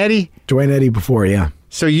to Dwayne Eddy? Dwayne Eddy before, yeah.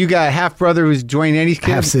 So you got a half brother who's Dwayne Eddy's kid?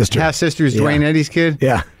 Half sister. Half sister is Dwayne Eddy's kid?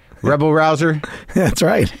 Yeah. Rebel Rouser? That's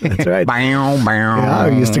right. Bow, bow. Yeah, I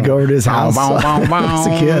used to go over to his house as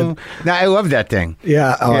a kid. No, I love that thing.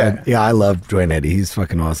 Yeah. I love Dwayne Eddy. He's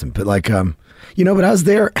fucking awesome. But like, but I was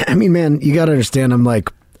there. I mean, man, you got to understand,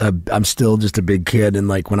 I'm still just a big kid. And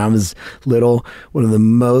like when I was little, one of the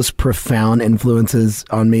most profound influences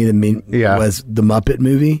on me was the Muppet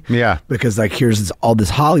movie. Yeah. Because like here's all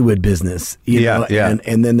this Hollywood business, you know?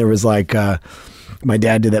 And then there was like, my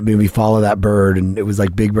dad did that movie Follow That Bird, and it was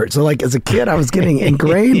like Big Bird. So like as a kid, I was getting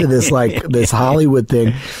ingrained to this like this Hollywood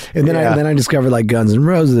thing, and then I discovered like Guns N'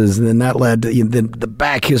 Roses, and then that led to the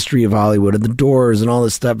back history of Hollywood and the Doors and all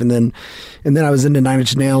this stuff, and then I was into Nine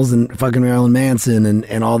Inch Nails and fucking Marilyn Manson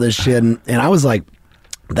and all this shit, and I was like,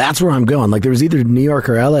 that's where I'm going. Like there was either New York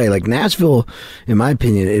or LA. Like Nashville, in my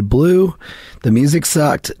opinion, it blew. The music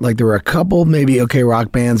sucked. Like there were a couple maybe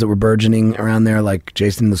rock bands that were burgeoning around there, like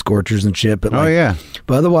Jason and the Scorchers and shit. But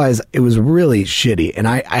but otherwise it was really shitty. And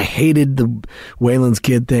I hated the Waylon's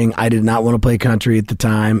Kid thing. I did not want to play country at the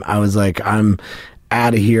time. I was like, I'm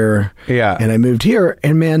out of here. Yeah. And I moved here,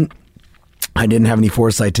 and man, I didn't have any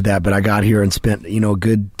foresight to that, but I got here and spent, a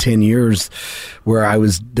good 10 years where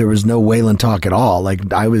there was no Waylon talk at all.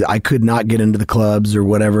 Like I could not get into the clubs or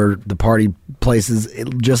whatever, the party places,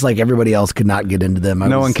 just like everybody else could not get into them.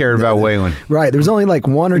 No one cared about Waylon. Right. There was only like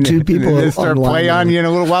one or two people. They start play on you in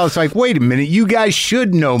a little while. It's like, wait a minute, you guys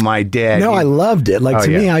should know my dad. No, I loved it. Like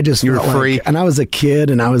me, I just you were free. Like, and I was a kid,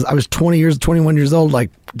 and I was 21 years old,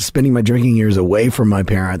 like spending my drinking years away from my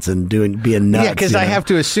parents and being nuts. Yeah, because I have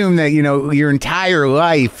to assume that your entire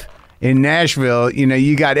life in Nashville,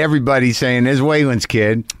 you got everybody saying, "There's Waylon's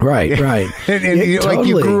kid." Right. and totally. Like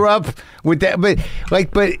you grew up with that, but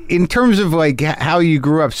in terms of like how you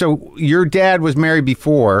grew up, so your dad was married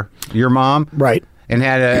before your mom, right? And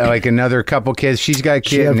had another couple kids. She's got a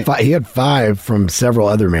kid. He had 5 from several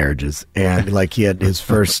other marriages, and like he had his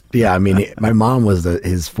first. Yeah, I mean, my mom was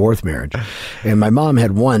his 4th marriage, and my mom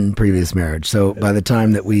had 1 previous marriage. So by the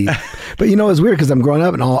time that but it was weird because I'm growing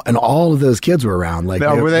up, and all of those kids were around. Like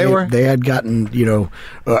they had gotten.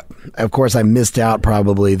 Of course, I missed out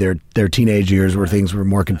probably their teenage years where things were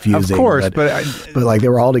more confusing. Of course, but like they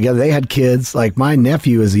were all together. They had kids. Like my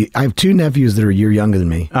nephew I have 2 nephews that are a year younger than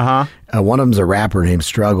me. One of them's a rapper named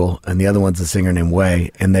Struggle, and the other one's a singer named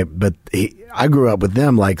Way. And I grew up with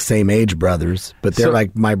them like same age brothers, but they're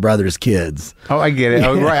like my brother's kids. Oh, I get it.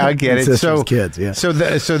 Oh, right, I get it. Sister's kids, yeah. So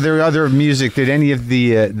there are other music. Did any of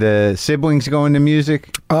the siblings go into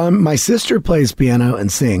music? My sister plays piano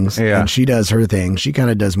and sings, and she does her thing. She kind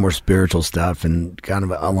of does more spiritual stuff and kind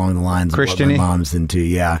of along the lines Christian-y? of what my mom's into.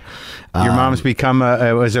 Yeah. Your mom's become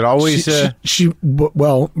was it always?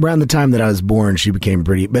 Well, around the time that I was born, she became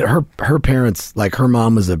pretty. But her parents, like her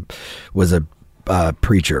mom, was a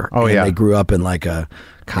preacher. Oh, yeah. They grew up in like a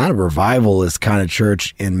kind of revivalist kind of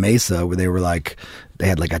church in Mesa where they were like. They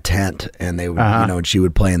had like a tent, and they would, and she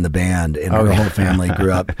would play in the band, and her whole family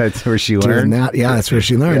grew up. That's where she learned. Yeah, that's where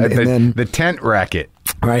she learned. And then the tent racket,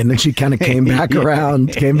 right? And then she kind of came back around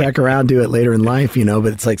to it later in life, But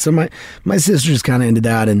it's like so. My sister's kind of into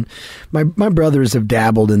that, and my brothers have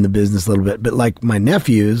dabbled in the business a little bit. But like my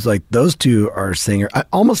nephews, like those 2 are singers.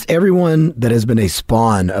 Almost everyone that has been a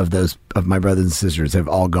spawn of my brothers and sisters have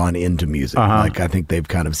all gone into music. Like I think they've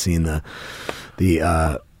kind of seen the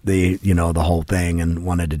whole thing and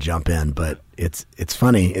wanted to jump in, but it's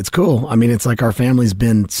funny. It's cool. I mean, it's like our family's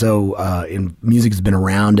been so in music's been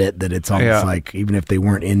around it that it's almost like even if they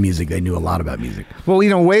weren't in music, they knew a lot about music. Well,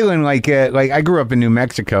 Waylon, like I grew up in New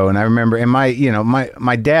Mexico, and I remember, and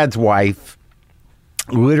my dad's wife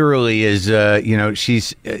literally is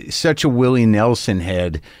she's such a Willie Nelson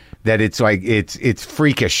head that it's like it's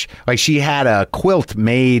freakish. Like she had a quilt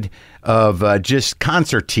made of just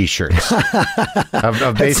concert T-shirts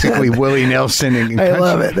of basically Willie Nelson. And I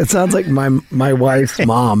love it. That sounds like my wife's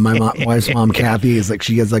mom. My wife's mom, Kathy, is like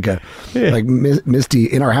she has like like Misty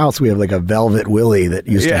in our house. We have like a velvet Willie that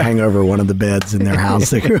used to hang over one of the beds in their house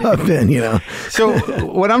they grew up in. So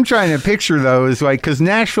what I'm trying to picture though is like because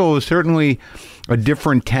Nashville is certainly a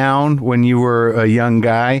different town when you were a young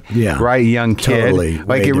guy, right? A young kid. Totally.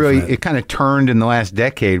 Like it kind of turned in the last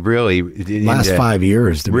decade, really. Last 5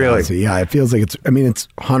 years, to be honest. Yeah, it feels like it's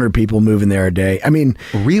 100 people moving there a day. I mean,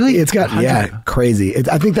 really? It's got, crazy.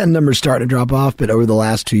 I think that number's starting to drop off, but over the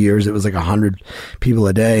last 2 years, it was like 100 people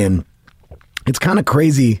a day. And it's kind of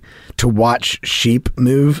crazy to watch sheep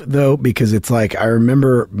move, though, because it's like I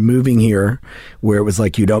remember moving here where it was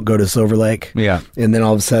like you don't go to Silver Lake. Yeah. And then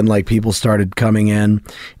all of a sudden, like people started coming in.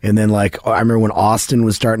 And then, like, I remember when Austin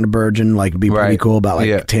was starting to burgeon, like, be pretty cool about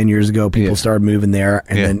like 10 years ago, people started moving there.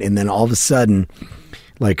 And then all of a sudden,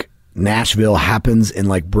 like, Nashville happens and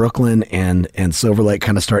like Brooklyn and Silver Lake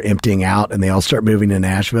kind of start emptying out and they all start moving to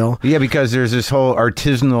Nashville. Yeah, because there's this whole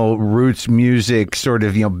artisanal roots music sort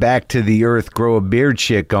of, back to the earth, grow a beard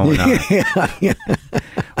shit going on.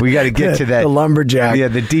 We got to get to that. The lumberjack. Yeah,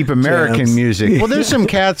 the deep American music. Well, there's some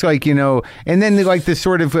cats like, and then like this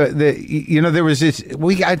sort of, there was this,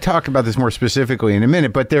 I talk about this more specifically in a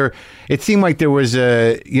minute, but it seemed like there was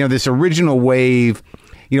this original wave.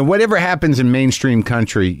 Whatever happens in mainstream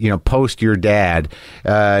country, post your dad,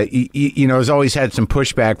 has always had some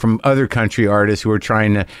pushback from other country artists who are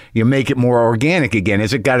trying to, make it more organic again.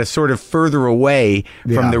 As it got us sort of further away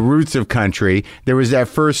from the roots of country, there was that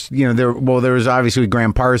first, there was obviously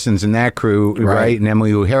Graham Parsons and that crew, right? And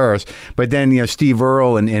Emily Lou Harris, but then, Steve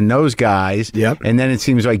Earle and those guys. Yep. And then it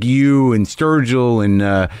seems like you and Sturgill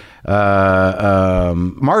and,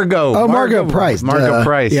 Margo Price. Margo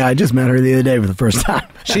Price. Yeah, I just met her the other day for the first time.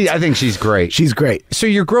 I think she's great. She's great. So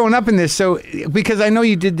you're growing up in this. So because I know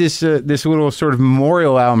you did this this little sort of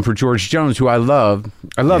memorial album for George Jones, who I love.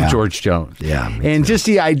 I love George Jones. Yeah. And just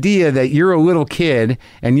the idea that you're a little kid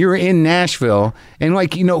and you're in Nashville, and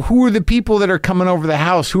like, you know, who are the people that are coming over the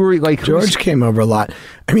house? Who are like George came over a lot.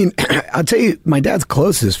 I mean, I'll tell you, my dad's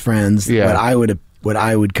closest friends. Yeah. What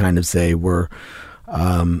I would kind of say were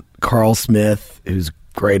Carl Smith, who's a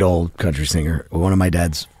great old country singer, one of my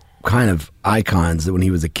dad's kind of icons that when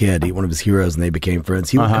he was a kid, one of his heroes, and they became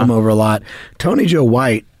friends. He would come over a lot. Tony Joe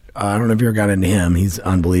White, I don't know if you ever got into him. He's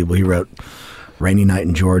unbelievable. He wrote Rainy Night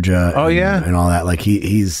in Georgia. And all that. Like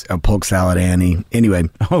he's a Polk Salad Annie. Anyway.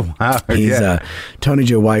 Oh, wow. He's Tony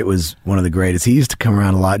Joe White was one of the greatest. He used to come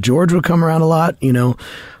around a lot. George would come around a lot, you know,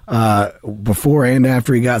 before and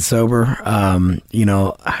after he got sober. You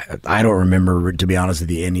know, I don't remember, to be honest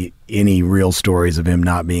with you, any real stories of him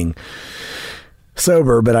not being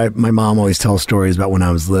sober, but my mom always tells stories about when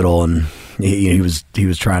I was little, and he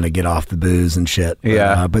was trying to get off the booze and shit.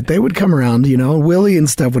 But they would come around, you know. Willie and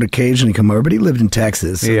stuff would occasionally come over, but he lived in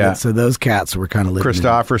Texas. So those cats were kind of living.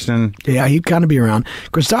 Christofferson. Yeah, he'd kind of be around.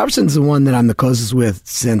 Christofferson's the one that I'm the closest with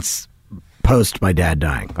since post my dad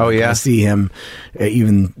dying. Oh yeah, I see him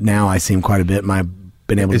even now. I see him quite a bit. I've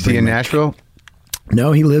been able to. Is he in Nashville?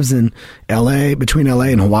 No, he lives in L.A., between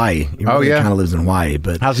L.A. and Hawaii. He really kind of lives in Hawaii.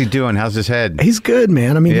 But how's he doing? How's his head? He's good,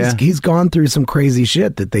 man. I mean, he's gone through some crazy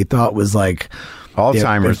shit that they thought was like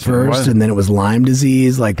Alzheimer's at first, and then it was Lyme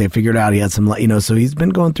disease. Like they figured out he had some, you know. So he's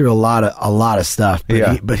been going through a lot of stuff.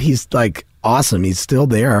 But but he's like awesome. He's still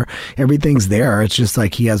there. Everything's there. It's just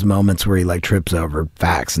like he has moments where he like trips over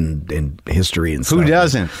facts and history and stuff. Who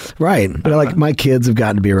doesn't? Right. But like my kids have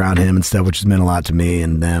gotten to be around him and stuff, which has meant a lot to me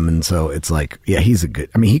and them. And so it's like, yeah, he's a good.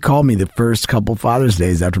 I mean, he called me the first couple Father's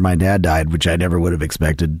Days after my dad died, which I never would have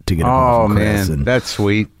expected to get a call from Chris. Man, that's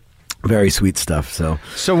sweet. Very sweet stuff. So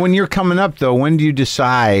when you're coming up, though, when do you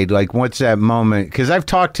decide, like, what's that moment? Because I've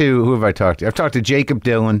talked to, who have I talked to? I've talked to Jacob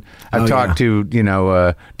Dylan. I've talked to, you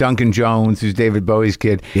know, Duncan Jones, who's David Bowie's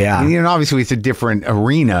kid. Yeah. And, you know, obviously it's a different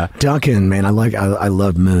arena. Duncan, man, I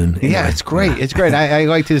love Moon. Anyway. Yeah, it's great. It's great. I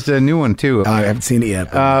liked his new one, too. I haven't seen it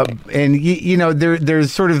yet. And, you know,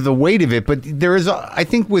 there's sort of the weight of it. But there is, I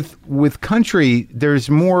think with country, there's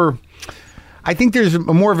more, I think there's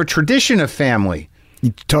more of a tradition of family.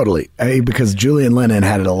 Totally, because Julian Lennon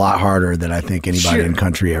had it a lot harder than I think anybody in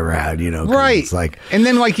country ever had. You know, right? It's like, and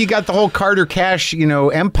then like you got the whole Carter Cash, you know,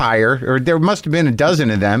 empire, or there must have been a dozen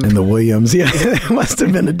of them, and the Williams, there must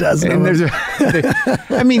have been a dozen. And there's,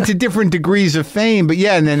 I mean, to different degrees of fame, but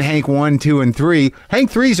yeah. And then Hank 1, 2, and 3.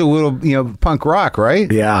 Hank 3's a little, you know, punk rock,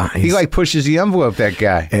 right? Yeah, he like pushes the envelope. That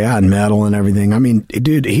guy, yeah, and metal and everything. I mean,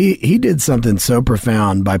 dude, he did something so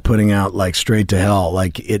profound by putting out like Straight to Hell.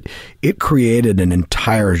 Like it created an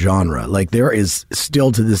entire genre. Like there is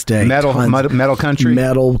still to this day metal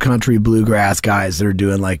country bluegrass guys that are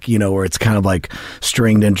doing like, you know, where it's kind of like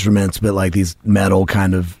stringed instruments but like these metal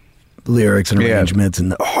kind of lyrics and arrangements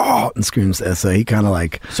and screams. So he kind of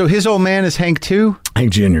like, so his old man is Hank too?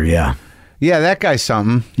 Hank Jr. Yeah, that guy's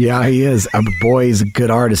something. Yeah, he is. Boy, he's a good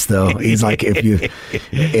artist, though. He's like,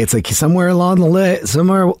 it's like somewhere along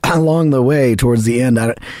the way towards the end.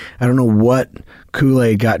 I don't know what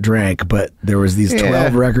Kool-Aid got drank, but there was these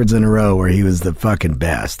 12 records in a row where he was the fucking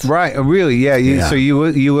best. Right, really, yeah. So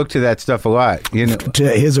you look to that stuff a lot, you know, to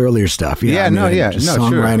his earlier stuff.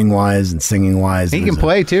 Songwriting wise and singing wise. He can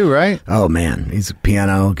play too, right? Oh man, he's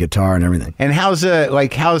piano, guitar, and everything. And how's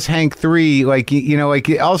Hank 3? Like, you know, like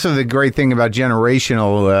also the great thing about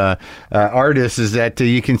generational artists is that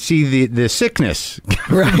you can see the sickness,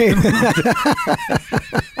 right?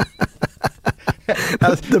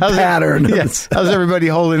 How's the pattern. How's everybody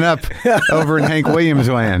holding up over in Hank Williams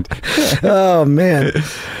land? Oh man.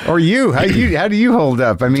 Or how do you hold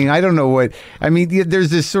up? I mean, I don't know what. I mean, there's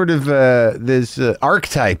this sort of this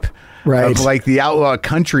archetype. Right. Of like the outlaw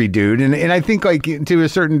country dude. And I think like to a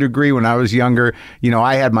certain degree when I was younger, you know,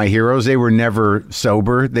 I had my heroes. They were never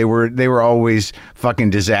sober. They were always fucking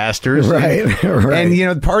disasters. Right. And you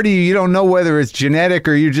know, part of you don't know whether it's genetic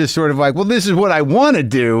or you're just sort of like, well, this is what I want to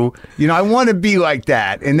do. You know, I want to be like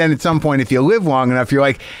that. And then at some point, if you live long enough, you're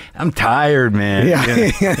like, I'm tired, man. Yeah.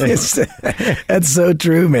 That's so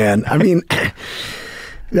true, man. I mean,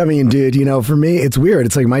 I mean, dude, you know, for me, it's weird.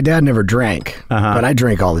 It's like my dad never drank, but I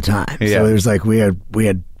drank all the time. Yeah. So there's like we had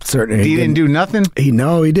certain. He didn't do nothing. He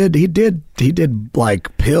did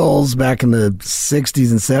like pills back in the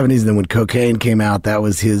 60s and 70s. And then when cocaine came out, that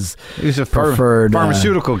was his. He was a preferred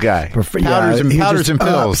pharmaceutical guy. Powders and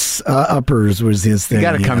pills. Uppers was his thing. You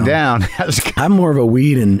got to come down. I'm more of a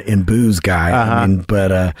weed and booze guy. I mean,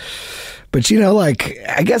 but you know, like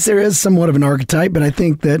I guess there is somewhat of an archetype, but I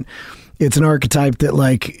think that. It's an archetype that,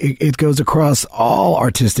 like, it goes across all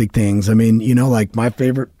artistic things. I mean, you know, like, my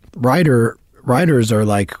favorite writers are,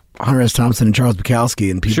 like, Hunter S. Thompson and Charles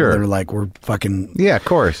Bukowski, and people that are, like, we're fucking... Yeah, of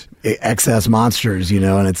course. Excess monsters, you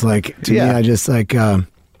know? And it's, like, to me, I just, like... I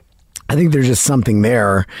think there's just something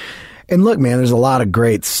there. And look, man, there's a lot of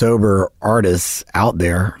great sober artists out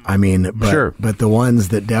there. I mean, but the ones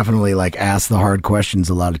that definitely like ask the hard questions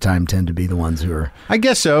a lot of time tend to be the ones who are. I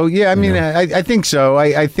guess so. Yeah, I mean, I think so.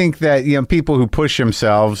 I think that, you know, people who push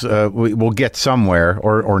themselves will get somewhere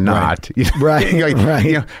or not. Right. Right.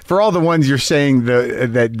 You know, for all the ones you're saying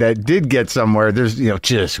that did get somewhere, there's, you know,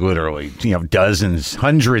 just literally, you know, dozens,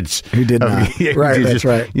 hundreds who did not. Right. That's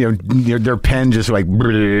right. You know, their pen just like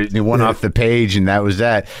went off the page, and that was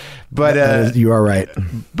that. But you are right.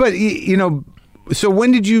 But you know, so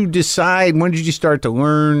when did you decide? When did you start to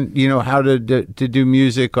learn? You know, how to do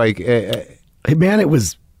music? Like, hey, man, that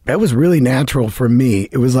was really natural for me.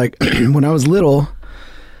 It was like when I was little,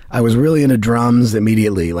 I was really into drums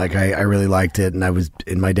immediately. Like I really liked it,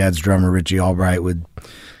 and my dad's drummer Richie Albright would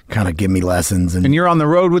kind of give me lessons. And you're on the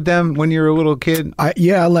road with them when you were a little kid?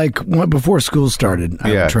 Like before school started,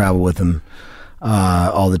 I would travel with them.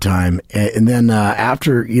 All the time. And then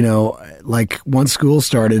after, you know, like once school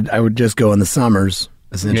started, I would just go in the summers,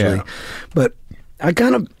 essentially. Yeah. But I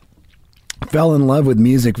kind of fell in love with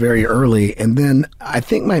music very early. And then I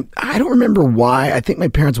don't remember why. I think my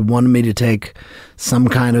parents wanted me to take some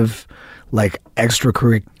kind of like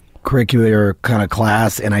extracurricular kind of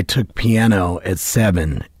class. And I took piano at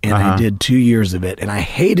 7. And I did 2 years of it. And I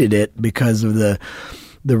hated it because of the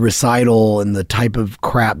recital and the type of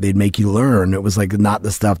crap they'd make you learn. It was like not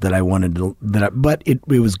the stuff that I wanted to, but it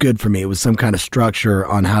was good for me. It was some kind of structure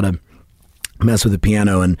on how to mess with the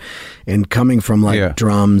piano, and coming from like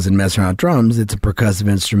drums and messing around with drums, it's a percussive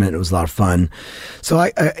instrument. It was a lot of fun. So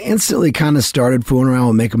I instantly kind of started fooling around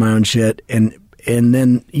with making my own shit. And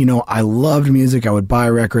then, you know, I loved music. I would buy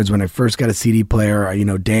records when I first got a CD player. You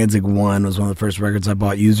know, Danzig 1 was one of the first records I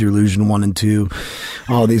bought. Use Your Illusion 1 and 2.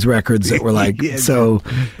 All these records that were like so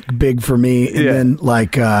big for me. And then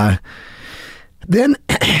like, then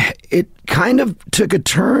it kind of took a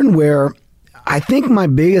turn where I think my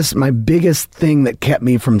biggest thing that kept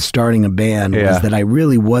me from starting a band was that I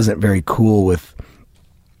really wasn't very cool with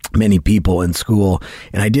many people in school,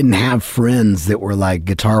 and I didn't have friends that were like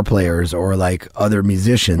guitar players or like other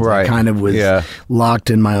musicians. I kind of was locked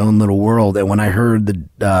in my own little world. And when I heard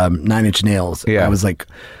the 9 Inch Nails, I was like,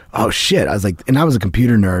 oh shit. I was like, and I was a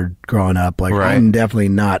computer nerd growing up. Like I'm definitely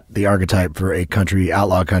not the archetype for a country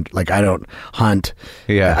outlaw country. Like I don't hunt.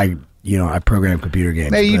 I program computer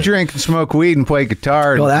games. Hey, you drink and smoke weed and play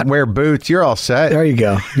guitar and wear boots. You're all set. There you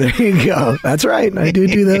go. That's right. I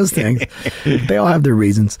do those things. They all have their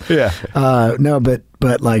reasons. Yeah. No, but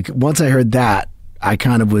like once I heard that, I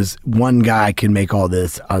kind of was one guy can make all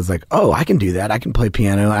this. I was like, oh, I can do that. I can play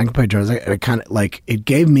piano. I can play drums. I kind of like it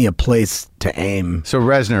gave me a place to aim. So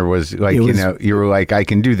Reznor was like, you know, you were like, I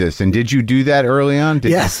can do this. And did you do that early on?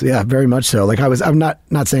 Yes, very much so. Like I'm not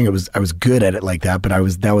saying I was good at it like that, but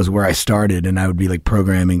that was where I started, and I would be like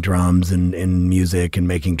programming drums and music and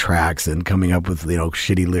making tracks and coming up with, you know,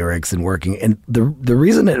 shitty lyrics and working. And the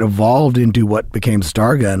reason it evolved into what became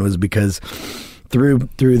Stargun was because through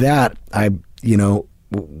that you know,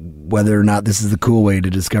 whether or not this is the cool way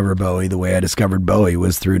to discover Bowie, the way I discovered Bowie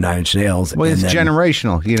was through 9 Inch Nails. Well, it's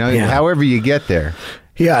generational, you know, however you get there.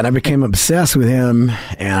 Yeah, and I became obsessed with him,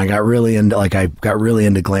 and I got really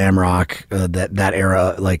into glam rock, that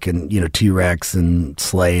era, like in, you know, T-Rex and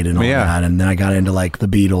Slade and all that, and then I got into like the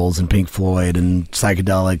Beatles and Pink Floyd and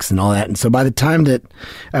psychedelics and all that. And so by the time that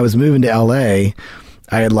I was moving to LA,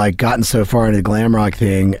 I had like gotten so far into the glam rock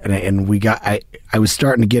thing, and I was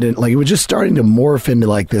starting to get in, like it was just starting to morph into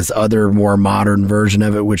like this other more modern version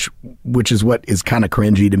of it, which is what is kind of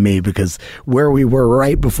cringy to me, because where we were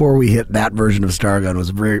right before we hit that version of Stargun was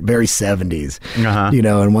very, very 70s, you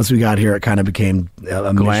know, and once we got here, it kind of became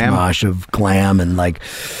a mishmash of glam and like,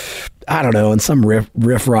 I don't know, and some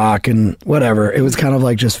riff rock and whatever. It was kind of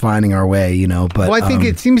like just finding our way, you know. But well, I think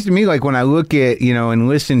it seems to me like when I look at, you know, and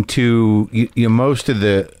listen to you know, most of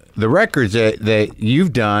the records that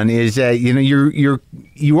you've done, is that, you know,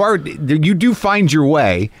 you do find your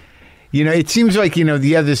way, You know, it seems like, you know,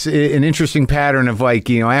 you have this an interesting pattern of like,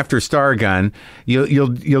 you know, after Stargun,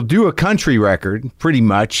 you'll do a country record pretty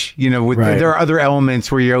much, you know, with there are other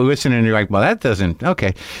elements where you're listening and you're like, well, that doesn't,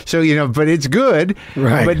 okay. So, you know, but it's good.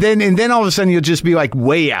 Right. But then all of a sudden you'll just be like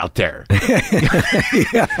way out there.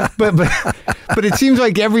 But it seems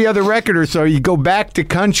like every other record or so you go back to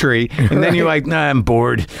country and then you're like, nah, I'm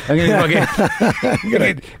bored. I'm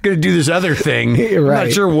gonna do this other thing. I'm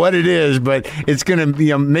not sure what it is, but it's gonna, you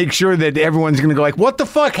know, make sure that everyone's going to go like, what the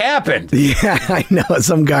fuck happened? Yeah, I know.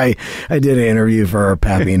 Some guy, I did an interview for our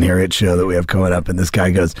Pappy and Harriet show that we have coming up, and this guy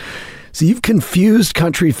goes, so you've confused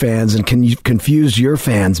country fans and you've confused your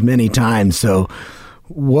fans many times, so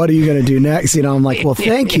what are you going to do next? You know, I'm like, well,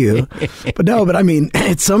 thank you. But I mean,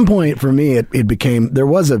 at some point for me, it became, there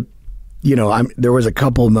was a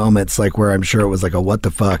couple moments like where I'm sure it was like a what the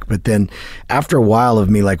fuck, but then after a while of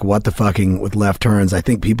me like what the fucking with Left Turns, I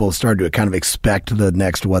think people started to kind of expect the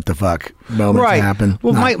next what the fuck moment to happen.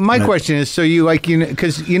 Well, my question is, so you like, you know,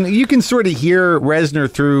 because you know you can sort of hear Reznor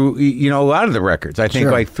through, you know, a lot of the records. I think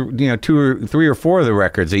like you know 2 or 3 or 4 of the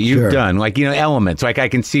records that you've done, like, you know, elements. Like I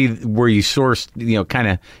can see where you sourced, you know, kind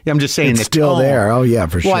of. I'm just saying it's still there. Oh yeah,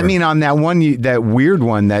 for sure. Well, I mean, on that one, that weird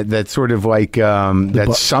one, that sort of like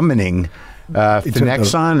that summoning.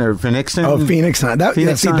 Phoenixon or Phoenixon? Oh, Phoenixon.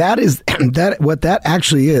 That is what that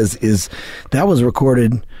actually is that was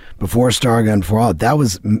recorded before Stargun for all. That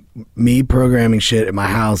was me programming shit at my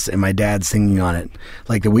house and my dad singing on it.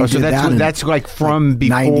 Like the week. So that's like from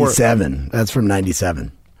before 97. That's from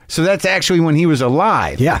 97. So that's actually when he was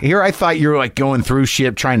alive. Yeah. Here I thought you were like going through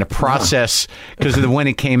shit, trying to process because of when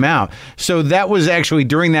it came out. So that was actually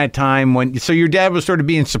during that time when. So your dad was sort of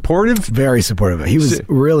being supportive. Very supportive. He was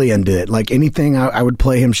really into it. Like anything, I would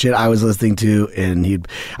play him shit I was listening to, and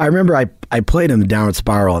I remember I played him the Downward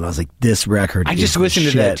Spiral, and I was like, this record. I just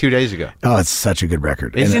listened to that 2 days ago. Oh, it's such a good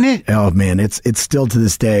record, isn't it? Oh man, it's still to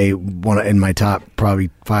this day one in my top probably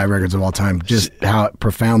 5 records of all time. Just how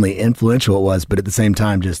profoundly influential it was, but at the same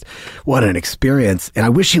time, just what an experience. And I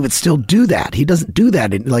wish he would still do that. He doesn't do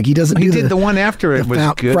that. He doesn't. He did the one after it was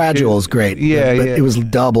good. Fragile is great. Yeah, but it was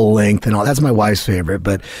double length and all. That's my wife's favorite.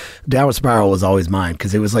 But Downward Spiral was always mine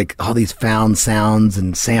because it was like all these found sounds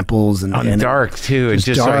and samples and dark too. It's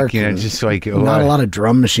just dark, like, you know, just like not a lot of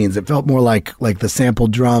drum machines. It felt more like the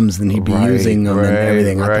sampled drums than he'd be using them and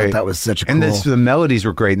everything. I thought that was such a cool. And the melodies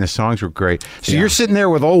were great and the songs were great. So you're sitting there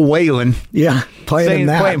with old Waylon. Yeah, playing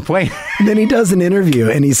that. Playing. And then he does an interview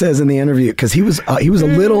and he says in the interview, because he was a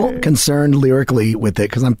little concerned lyrically with it,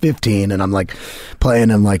 because I'm 15 and I'm like playing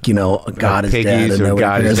him like, you know, God is dead and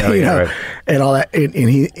God is dead, you know, and all that.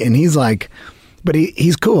 And he's like, but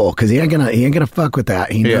he's cool because he ain't gonna fuck with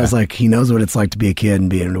that. He knows he knows what it's like to be a kid and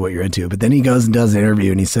be into what you're into. But then he goes and does an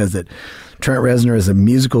interview and he says that Trent Reznor is a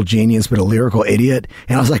musical genius but a lyrical idiot.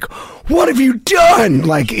 And I was like, what have you done?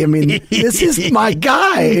 Like, I mean, this is my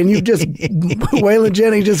guy. And you just, Waylon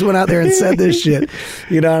Jennings just went out there and said this shit.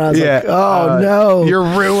 You know, and I was like, oh, no. You're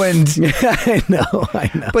ruined. I know.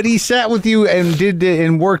 But he sat with you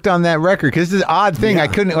and worked on that record. Because it's an odd thing. Yeah.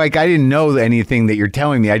 I didn't know anything that you're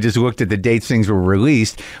telling me. I just looked at the dates things were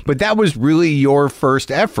released. But that was really your first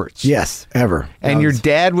efforts. Yes, ever. And your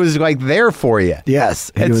dad was like there for you.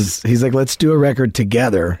 Yes. He's like, let's do a record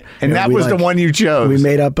together. And that was the one you chose. We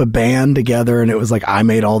made up a band together, and it was like I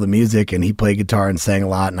made all the music, and he played guitar and sang a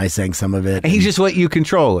lot, and I sang some of it. And he just let you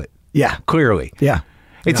control it. Yeah. Clearly. Yeah.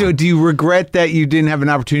 And so do you regret that you didn't have an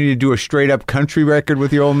opportunity to do a straight-up country record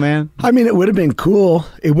with your old man? I mean, it would have been cool.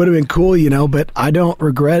 It would have been cool, you know, but I don't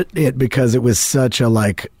regret it because it was such a,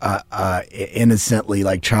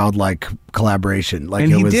 innocently, childlike collaboration. Like,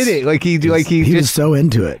 and he did it. He was so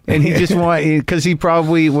into it. And he just wanted, because he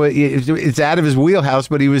probably, it's out of his wheelhouse,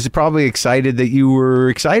 but he was probably excited that you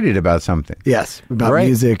were excited about something. Yes, about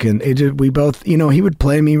music. And we both, you know, he would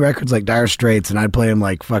play me records like Dire Straits, and I'd play him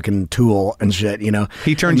like fucking Tool and shit, you know.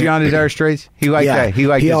 He turned you on to Dire Straits? He liked that. He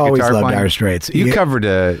liked his guitar playing. He always loved Dire Straits. You covered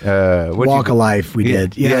Walk of Life, we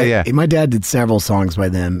did. Yeah. My dad did several songs by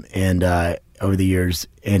them, and over the years,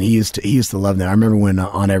 and he used to love them. I remember when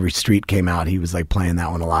On Every Street came out, he was like playing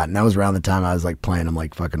that one a lot, and that was around the time I was like playing him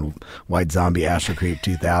like fucking White Zombie, Astro Creep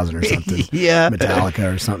 2000 or something. Yeah,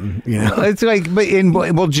 Metallica or something. You know, it's like,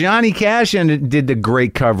 Johnny Cash did the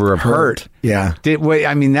great cover of Hurt. Yeah,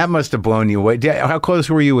 that must have blown you away. How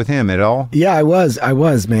close were you with him at all? Yeah, I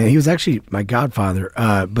was, man. He was actually my godfather.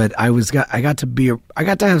 But I got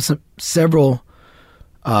to have several.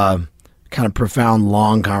 Kind of profound,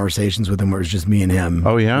 long conversations with him where it was just me and him.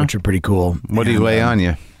 Oh, yeah? Which are pretty cool. What did he lay on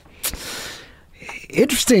you?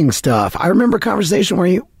 Interesting stuff. I remember a conversation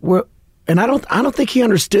where and I don't think he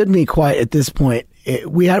understood me quite at this point.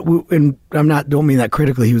 and don't mean that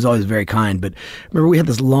critically. He was always very kind, but remember we had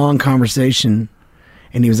this long conversation,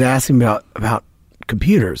 and he was asking about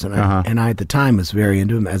computers, and I at the time was very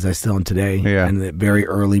into them, as I still am today, and the very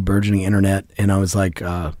early burgeoning internet. And I was like,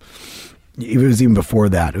 it was even before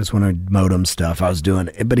that. It was when I modem stuff I was doing.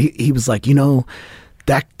 But he was like,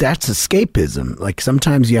 that's escapism. Like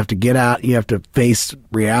sometimes you have to get out, you have to face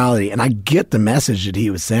reality. And I get the message that he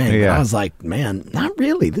was saying. Yeah. But I was like, man, not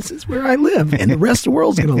really. This is where I live, and the rest of the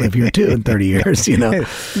world's going to live here too in 30 years.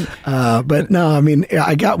 But no, I mean,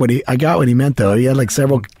 I got what he meant though. He had like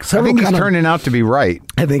several. I think he's turning out to be right.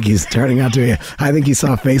 I think he's turning out to be. I think he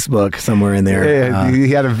saw Facebook somewhere in there. Yeah, he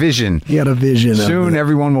had a vision. He had a vision. Soon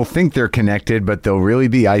everyone will think they're connected, but they'll really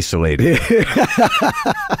be isolated.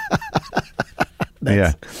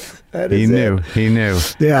 He knew.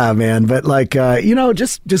 Yeah, man. But like,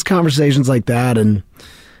 just conversations like that. And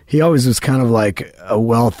he always was kind of like a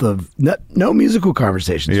wealth of no musical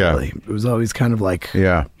conversations, really. It was always kind of like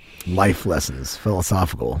life lessons,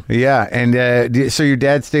 philosophical. Yeah. And so your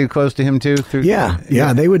dad stayed close to him too? Yeah.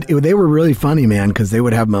 They were really funny, man, because they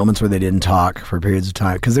would have moments where they didn't talk for periods of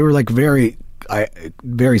time because they were like very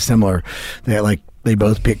similar. They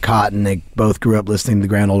both picked cotton. They both grew up listening to the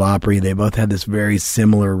Grand Ole Opry. They both had this very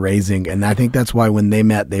similar raising. And I think that's why when they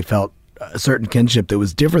met, they felt a certain kinship that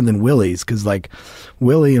was different than Willie's. Because like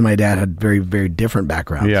Willie and my dad had very, very different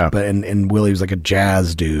backgrounds. Yeah. But and Willie was like a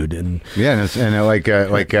jazz dude. And like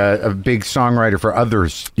a big songwriter for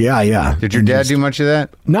others. Yeah. Did your dad do much of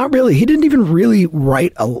that? Not really. He didn't even really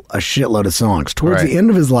write a shitload of songs. Towards the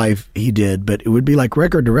end of his life, he did. But it would be like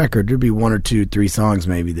record to record. There'd be 1 or 2, 3 songs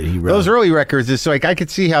maybe that he wrote. Those early records, it's like I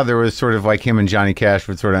could see how there was sort of like him and Johnny Cash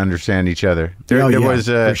would sort of understand each other. There was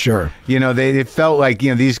for sure. It felt like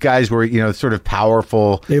these guys were sort of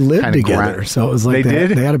powerful. They lived together, so it was like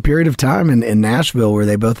they had a period of time in Nashville where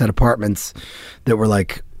they both had apartments that were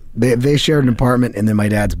like they shared an apartment, and then my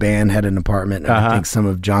dad's band had an apartment, and I think some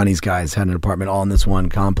of Johnny's guys had an apartment all in this one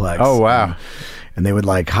complex. Oh wow. And they would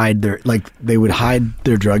hide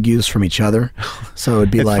their drug use from each other. So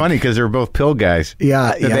it'd be it's funny because they were both pill guys.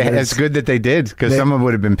 Yeah. It's good that they did because someone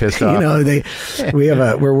would have been pissed off.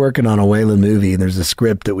 We're working on a Waylon movie, and there's a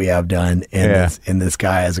script that we have done, and this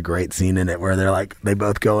guy has a great scene in it where they're like they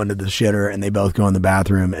both go into the shitter and they both go in the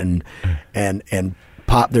bathroom and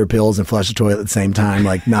pop their pills and flush the toilet at the same time,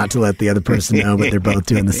 like not to let the other person know, but they're both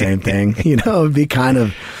doing the same thing. It'd be kind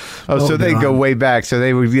of. So they go way back. So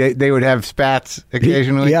they would have spats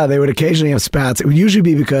occasionally? Yeah, they would occasionally have spats. It would usually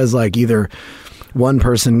be because like either one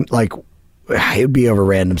person like it would be over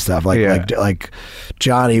random stuff. Like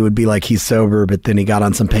Johnny would be like he's sober, but then he got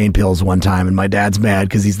on some pain pills one time, and my dad's mad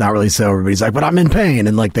because he's not really sober, but he's like, but I'm in pain,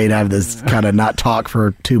 and like they'd have this kind of not talk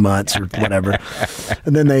for 2 months or whatever,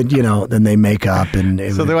 and then they make up,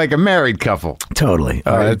 and so they're like a married couple. Totally,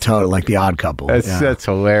 totally like the Odd Couple. That's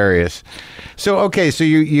hilarious. So okay, so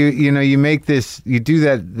you make this, you do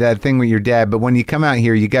that thing with your dad, but when you come out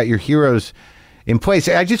here, you got your heroes in place.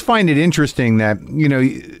 I just find it interesting that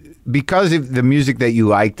because of the music that you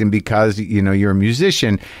liked and because you're a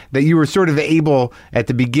musician, that you were sort of able at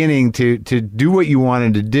the beginning to do what you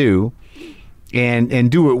wanted to do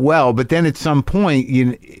and do it well. But then at some point,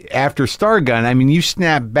 after Stargun, I mean, you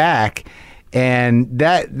snap back, and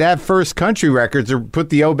that first country records, or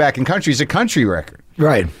put the O back in country, is a country record.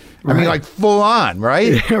 Right. I mean, like full on,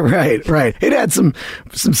 right? Right. It had some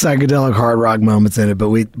psychedelic hard rock moments in it,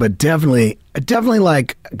 but definitely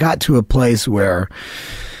like got to a place where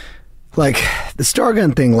like the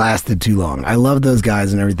Stargun thing lasted too long. I love those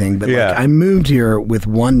guys and everything, but like, I moved here with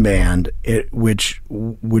one band, which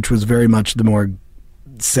was very much the more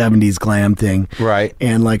 70s glam thing, right?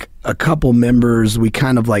 And like a couple members, we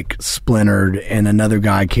kind of like splintered, and another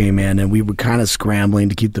guy came in, and we were kind of scrambling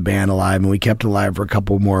to keep the band alive, and we kept it alive for a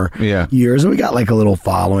couple more years, and we got like a little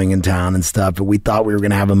following in town and stuff. But we thought we were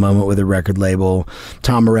going to have a moment with a record label.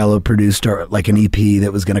 Tom Morello produced like an EP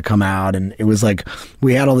that was going to come out, and it was like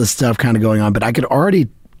we had all this stuff kind of going on, but I could already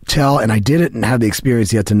tell, and I didn't have the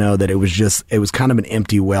experience yet to know that it was kind of an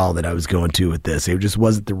empty well that I was going to with this. It just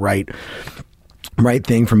wasn't the right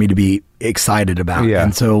thing for me to be excited about.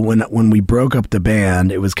 And so when we broke up the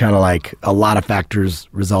band, it was kind of like a lot of factors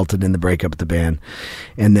resulted in the breakup of the band.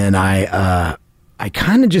 And then I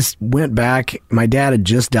kind of just went back. My dad had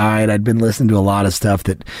just died. I'd been listening to a lot of stuff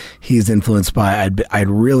that he's influenced by. I'd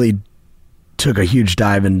really took a huge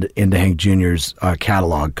dive into Hank Jr.'s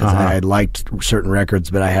catalog, because I had liked certain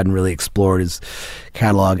records, but I hadn't really explored his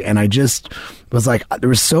catalog. And I just was like, there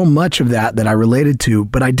was so much of that I related to,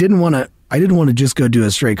 but I didn't want to just go do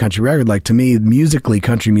a straight country record. Like, to me, musically,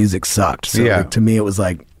 country music sucked. So like, to me, it was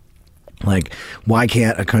like, Like, why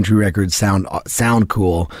can't a country record sound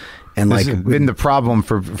cool? And this like has been the problem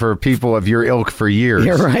for people of your ilk for years.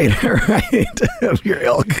 Yeah, right. Of your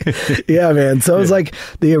ilk. Yeah, man. So it's like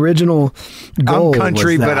the original goal. I'm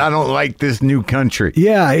country, was that. but I don't like this new country.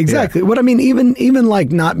 Yeah, exactly. Yeah. What I mean, even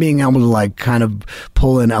like not being able to like kind of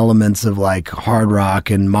pull in elements of like hard rock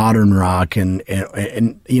and modern rock and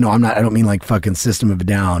you know, I don't mean like fucking System of a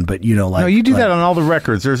Down, but you know, like no, you do like, that on all the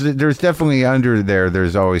records. There's definitely under there.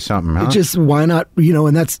 There's always something. Huh? Just why not? You know,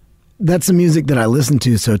 and that's the music that I listen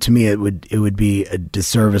to. So to me, it would be a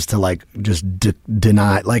disservice to like just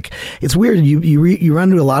deny. Like, it's weird. You run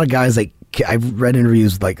into a lot of guys like. I've read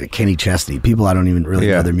interviews with like Kenny Chesney, people I don't even really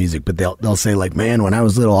know their music, but they'll say like, man, when I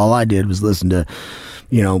was little, all I did was listen to,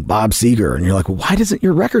 you know, Bob Seger, and you're like, well, why doesn't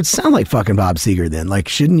your record sound like fucking Bob Seger then? Like,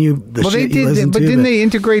 shouldn't you? Didn't they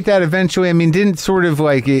integrate that eventually? I mean, didn't sort of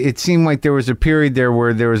like it seemed like there was a period there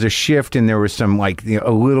where there was a shift and there was some like, you know,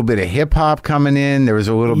 a little bit of hip hop coming in. There was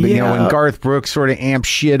a little bit, you know, when Garth Brooks sort of amped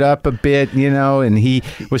shit up a bit, you know, and he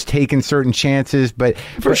was taking certain chances, but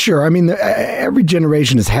for sure. I mean, every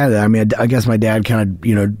generation has had it. I mean, I guess my dad kind of,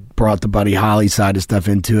 you know, brought the Buddy Holly side of stuff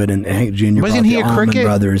into it, and Hank Jr. Wasn't he a Allman Cricket?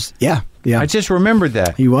 Brothers. Yeah. I just remembered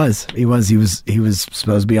that he was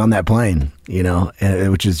supposed to be on that plane, you know,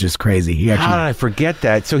 which is just crazy. How did I forget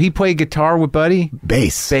that? So he played guitar with Buddy?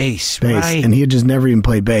 Bass, right? And he had just never even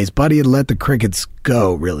played bass. Buddy had let the Crickets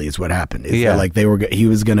go. Really, is what happened. Like he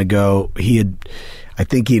was going to go. I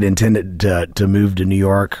think he'd intended to move to New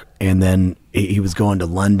York, and then he was going to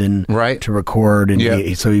London to record,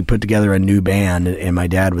 and so he put together a new band, and my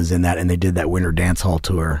dad was in that, and they did that Winter Dance Hall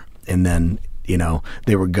tour, and then, you know,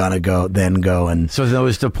 they were gonna go, and so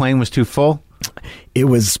the plane was too full. It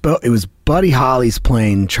was Buddy Holly's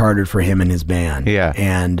plane chartered for him and his band. Yeah,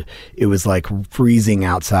 and it was like freezing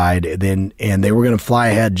outside. And they were gonna fly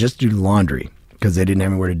ahead just to do laundry because they didn't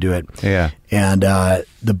have anywhere to do it. Yeah, and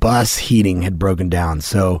the bus heating had broken down,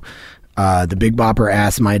 so. The Big Bopper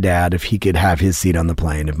asked my dad if he could have his seat on the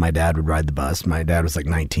plane, if my dad would ride the bus. My dad was like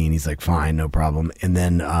 19. He's like, fine, no problem. And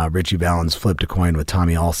then Richie Valens flipped a coin with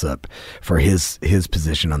Tommy Allsup for his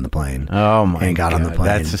position on the plane. Oh, my God. And got on the plane.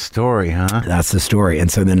 That's the story, huh? That's the story.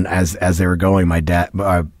 And so then as they were going, my dad...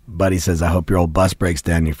 Buddy says, I hope your old bus breaks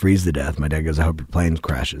down and you freeze to death. My dad goes, I hope your plane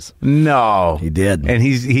crashes. No. He did. And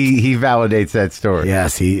he validates that story.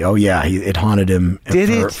 Yes. It haunted him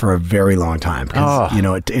for a very long time. Because, you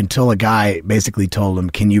know, until a guy basically told him,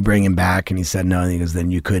 can you bring him back? And he said no. And he goes,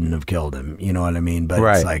 then you couldn't have killed him. You know what I mean? But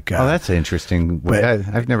it's like... that's interesting. But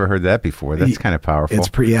I've never heard that before. That's kind of powerful. It's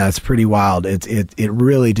pretty wild. It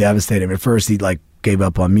really devastated him. At first, he like gave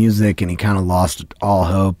up on music and he kind of lost all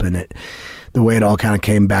hope, and the way it all kind of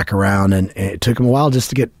came back around, and it took him a while just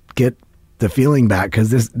to get the feeling back, because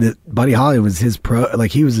this Buddy Holly was his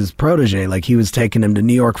he was his protege. Like, he was taking him to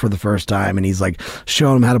New York for the first time, and he's like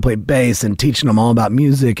showing him how to play bass and teaching him all about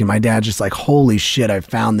music. And my dad's just like, holy shit, I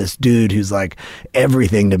found this dude who's like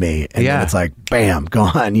everything to me. And then it's like, bam,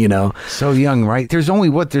 gone, you know. So young, right? There's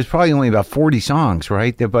probably only about 40 songs,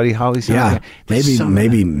 right? That Buddy Holly song. Yeah, maybe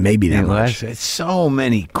that much. It's so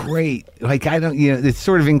many great. Like, I don't, you know, it's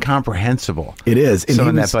sort of incomprehensible. It is. Some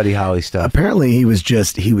of that Buddy Holly stuff. Apparently, he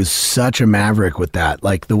was such a maverick with that,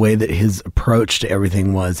 like the way that his approach to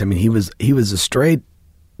everything was. I mean, he was a straight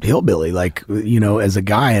hillbilly, like, you know, as a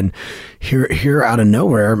guy. And here out of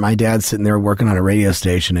nowhere, my dad's sitting there working on a radio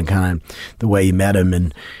station, and kind of the way he met him,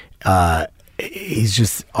 and he's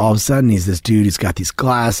just, all of a sudden, he's this dude who's got these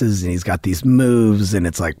glasses and he's got these moves, and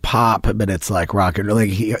it's like pop, but it's like rock.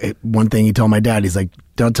 Like, one thing he told my dad, he's like,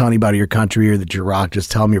 don't tell anybody your country or that you're rock, just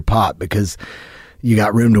tell them you're pop, because you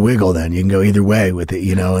got room to wiggle then. You can go either way with it,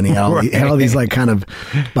 you know. And he had all these like kind of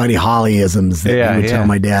Buddy Holly-isms that he would tell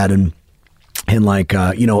my dad, and like,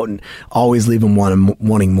 you know, always leave him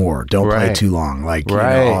wanting more. Don't play too long. Like, you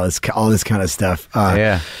know, all this kind of stuff.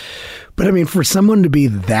 But I mean, for someone to be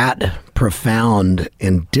that profound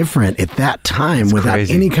and different at that time, it's without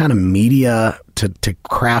crazy. Any kind of media to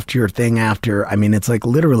craft your thing after, I mean, it's like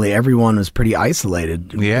literally everyone was pretty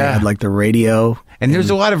isolated. Yeah. They had like the radio. And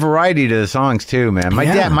there's a lot of variety to the songs too, man.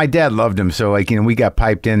 My dad loved them, so like, you know, we got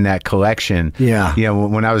piped in that collection. Yeah. You know,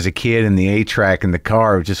 when I was a kid in the 8-track in the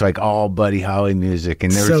car, it was just like all Buddy Holly music,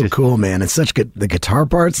 and there was just cool, man. It's such good, the guitar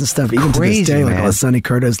parts and stuff. Even crazy, to this day, man. like all Sonny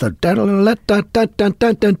Curtis, the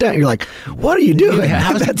you're like, what are you doing? Yeah,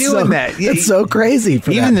 how's he doing that? That's so crazy.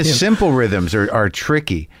 Even the simple rhythms are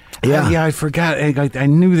tricky. Yeah, I forgot. I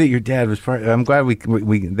knew that your dad was part. I'm glad we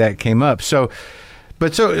that came up. So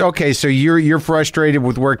you're frustrated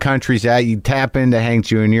with where country's at. You tap into Hank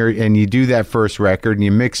Jr. and you do that first record and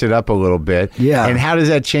you mix it up a little bit. Yeah. And how does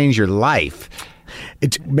that change your life?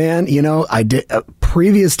 Man, you know, I did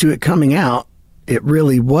previous to it coming out, it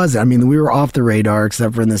really was. I mean, we were off the radar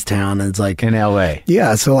except for in this town. And it's like in L.A.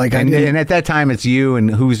 Yeah, so like, and at that time, it's you and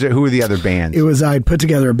who are the other bands? It was I'd put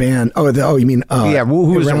together a band. You mean? Yeah,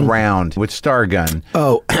 who was around with Stargun?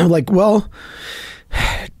 Oh,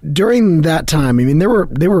 during that time, I mean, there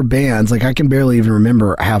were bands, like I can barely even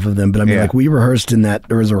remember half of them, but I mean, like we rehearsed in that,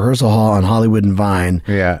 there was a rehearsal hall on Hollywood and Vine,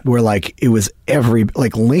 where like it was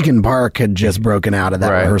like Linkin Park had just broken out of that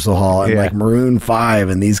rehearsal hall, and like Maroon 5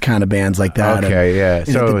 and these kind of bands like that. And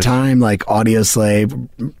so at the time, like Audio Slave,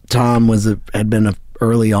 Tom had been a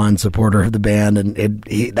early on supporter of the band, and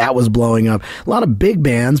that was blowing up. A lot of big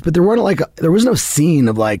bands, but there was no scene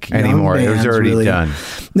of like anymore. It was already really done.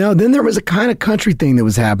 No, then there was a kind of country thing that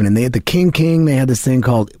was happening. They had the King. They had this thing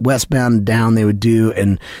called Westbound and Down they would do,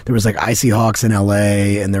 and there was like Icy Hawks in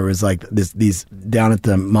L.A., and there was like these down at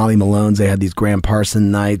the Molly Malone's. They had these Graham Parson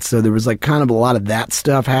nights, so there was like kind of a lot of that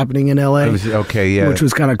stuff happening in L.A. Which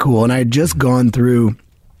was kind of cool. And I had just gone through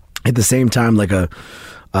at the same time like a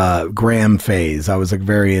Graham phase. I was like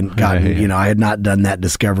I had not done that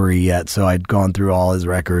discovery yet, so I'd gone through all his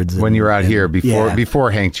records. When you were out here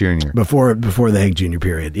before Hank Jr. Before the Hank Jr.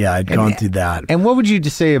 period, I'd gone through that. And what would you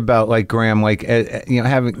just say about like Graham, like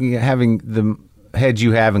having the heads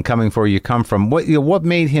you have and coming from where you come from? What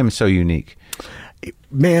made him so unique?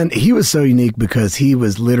 Man, he was so unique because he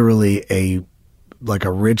was literally a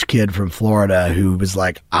rich kid from Florida who was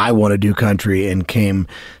like, I want to do country, and came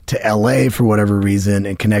to LA for whatever reason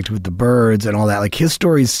and connected with the Byrds and all that. Like, his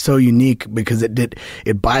story is so unique because it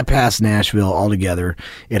bypassed Nashville altogether.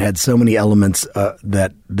 It had so many elements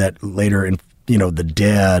that later in the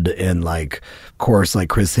Dead, and like, of course, like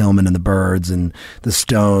Chris Hillman and the Byrds and the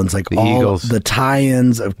Stones, like all Eagles. The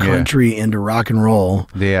tie-ins of country into rock and roll.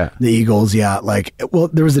 Yeah. The Eagles, like, well,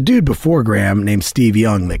 there was a dude before Graham named Steve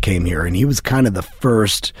Young that came here, and he was kind of the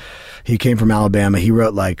first. He came from Alabama. He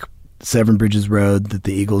wrote like Seven Bridges Road that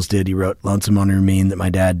the Eagles did. He wrote Lonesome on Your Mean that my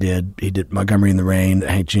dad did. He did Montgomery in the Rain that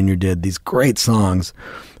Hank Jr. did. These great songs.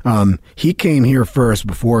 He came here first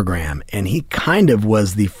before Graham, and he kind of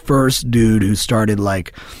was the first dude who started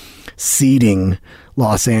like seeding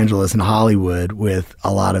Los Angeles and Hollywood with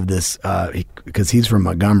a lot of this, because he's from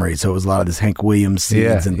Montgomery, so it was a lot of this Hank Williams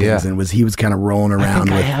seeds and things, and he was kind of rolling around.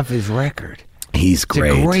 I have his record. He's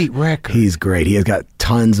great. It's a great record. He's great. He has got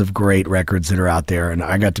tons of great records that are out there, and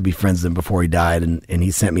I got to be friends with him before he died, and he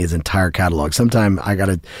sent me his entire catalog. Sometime I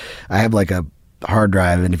have like a hard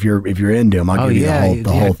drive, and if you're into him, I'll give you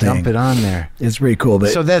the whole thing. Dump it on there. It's pretty cool. But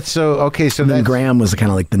so that's okay. So then Graham was kind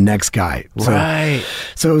of like the next guy, right?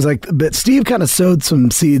 So it was like, but Steve kind of sowed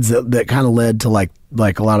some seeds that kind of led to like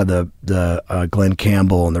a lot of the Glenn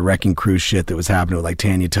Campbell and the Wrecking Crew shit that was happening with like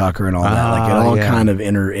Tanya Tucker and all that. Like it all kind of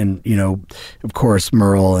of course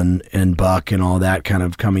Merle and Buck and all that kind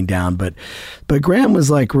of coming down. But Graham was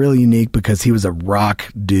like really unique because he was a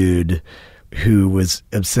rock dude who was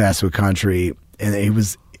obsessed with country. And he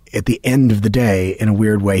was, at the end of the day, in a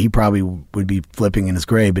weird way, he probably would be flipping in his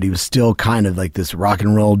grave, but he was still kind of like this rock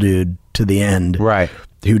and roll dude to the end. Right.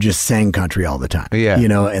 Who just sang country all the time. Yeah.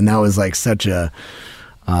 And that was like such a...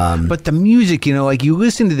 but the music, like you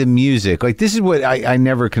listen to the music, like this is what I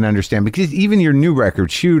never can understand, because even your new record,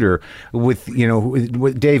 Shooter,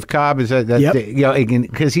 with Dave Cobb, is that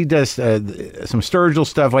because he does some Sturgill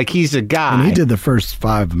stuff, like he's a guy. And he did the first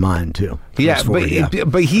 5 of mine too.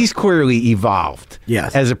 But he's clearly evolved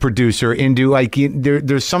as a producer into like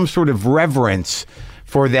there's some sort of reverence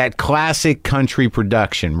for that classic country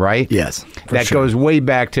production, right? Yes. That goes way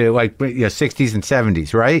back to like 60s and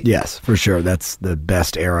 70s, right? Yes, for sure. That's the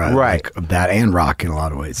best era of that, and rock in a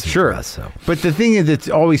lot of ways. Sure. But the thing that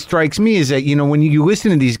always strikes me is that, when you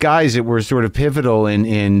listen to these guys that were sort of pivotal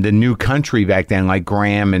in the new country back then, like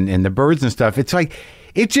Graham and the Byrds and stuff, it's like,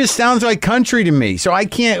 it just sounds like country to me. So I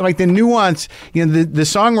can't, like, the nuance, the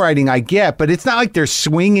songwriting I get, but it's not like they're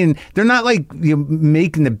swinging. They're not like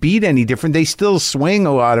making the beat any different. They still swing,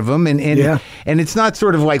 a lot of them. And it's not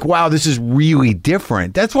sort of like, wow, this is really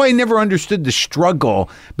different. That's why I never understood the struggle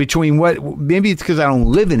between maybe it's because I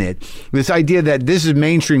don't live in it. This idea that this is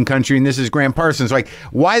mainstream country and this is Graham Parsons. Like,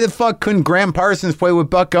 why the fuck couldn't Graham Parsons play with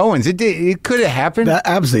Buck Owens? It could have happened. That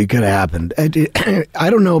absolutely could have happened. I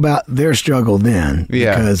don't know about their struggle then. Yeah.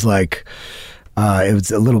 Because it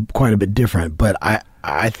was quite a bit different. But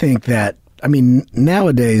I think that,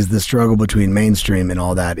 nowadays the struggle between mainstream and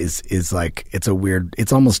all that is like, it's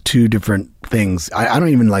almost two different things. I don't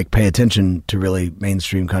even like pay attention to really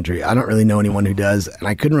mainstream country. I don't really know anyone who does, and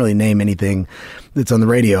I couldn't really name anything that's on the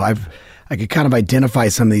radio. I've I could kind of identify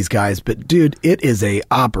some of these guys, but dude, it is a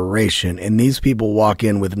operation, and these people walk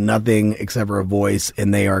in with nothing except for a voice,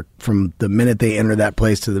 and they are, from the minute they enter that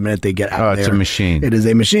place to the minute they get out there. It's a machine. It is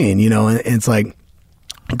a machine, and it's like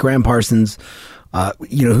Graham Parsons.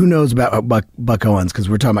 Who knows about Buck Owens? Because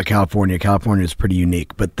we're talking about California. California is pretty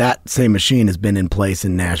unique, but that same machine has been in place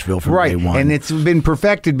in Nashville from day one, and it's been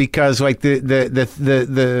perfected because, like,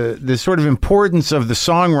 the sort of importance of the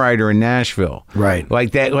songwriter in Nashville, right?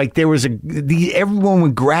 Like that, like there was everyone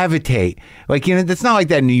would gravitate. Like, that's not like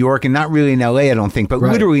that in New York, and not really in LA, I don't think, but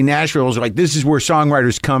literally Nashville is like, this is where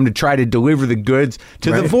songwriters come to try to deliver the goods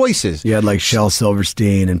to the voices. You had like Shel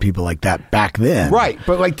Silverstein and people like that back then, right?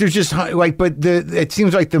 But like, there's just like, it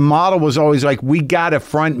seems like the model was always like, we got a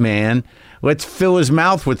front man, let's fill his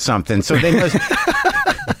mouth with something. So they must.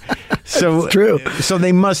 So it's true. So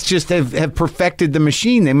they must just have perfected the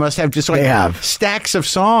machine. They must have just like stacks of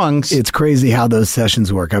songs. It's crazy how those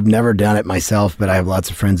sessions work. I've never done it myself, but I have lots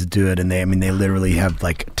of friends that do it, and they literally have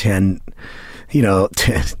like 10.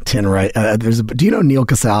 10 right. Do you know Neil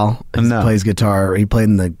Casal? He plays guitar. He played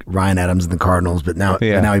in the Ryan Adams and the Cardinals, but now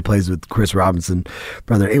he plays with Chris Robinson,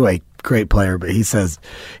 brother. Anyway, great player. But he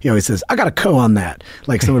always says, I got a co on that.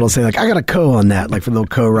 Like someone will say, like, I got a co on that, like for they'll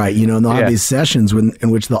co-write. And they'll have these sessions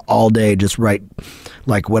in which they'll all day just write,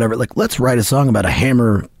 like whatever. Like, let's write a song about a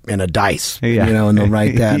hammer and a dice. And they'll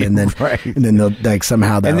write that, and then they'll like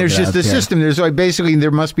somehow. And there's just a system. There's like basically there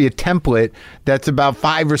must be a template that's about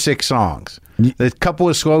 5 or 6 songs. There's a couple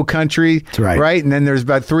of slow country, right? And then there's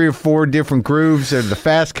about 3 or 4 different grooves of the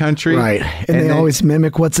fast country, right? And they always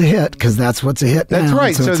mimic what's a hit because that's what's a hit. That's now.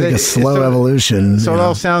 right. So it's like a slow evolution. So it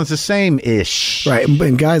all sounds the same-ish, right?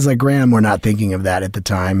 And guys like Graham were not thinking of that at the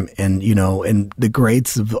time, and and the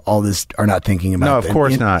greats of all this are not thinking about. No, of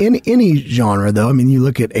course not. In any genre, though, I mean, you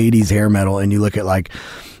look at '80s hair metal, and you look at like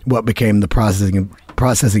what became the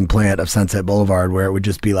processing plant of Sunset Boulevard, where it would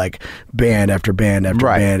just be like band after band after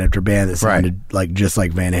band after band that sounded like just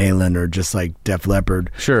like Van Halen or just like Def Leppard.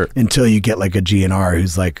 Sure. Until you get like a GNR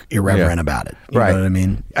who's like irreverent about it. You know what I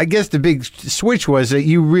mean? I guess the big switch was that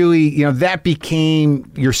you really, that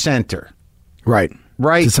became your center. Right.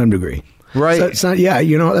 Right. To some degree. Right. So it's not,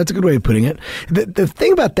 that's a good way of putting it. The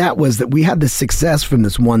thing about that was that we had this success from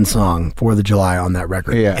this one song, 4th of July, on that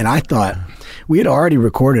record. Yeah. And I thought we had already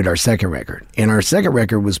recorded our second record, and our second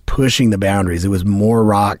record was pushing the boundaries. It was more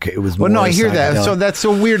rock. It was more. Well, no, I hear that. psychedelic. So that's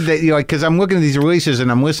so weird that because I'm looking at these releases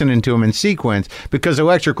and I'm listening to them in sequence because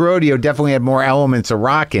Electric Rodeo definitely had more elements of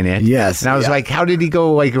rock in it. Yes, and I was like, how did he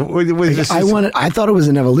go? Like, was this? I thought it was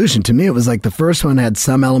an evolution. To me, it was like the first one had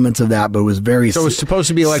some elements of that, but it was very. So it was supposed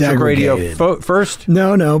to be Electric Radio first.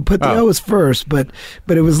 No, Pateo was first, but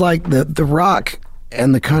it was like the rock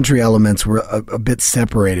and the country elements were a bit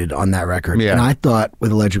separated on that record. Yeah. And I thought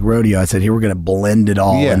with Electric Rodeo, I said, here, we're going to blend it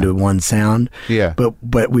all into one sound. Yeah.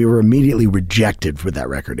 But we were immediately rejected for that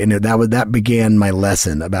record. And that began my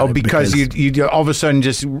lesson about it. Because you all of a sudden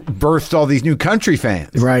just birthed all these new country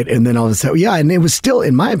fans. Right. And then all of a sudden, and it was still,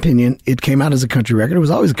 in my opinion, it came out as a country record. It was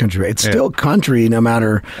always a country record. It's still country no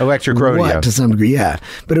matter Electric Rodeo. What, to some degree, yeah.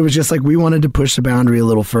 But it was just like we wanted to push the boundary a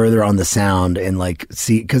little further on the sound and like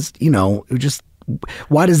see, because, it was just,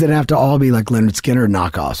 why does it have to all be like Leonard Skinner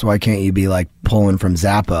knockoffs? Why can't you be like pulling from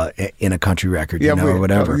Zappa in a country record, or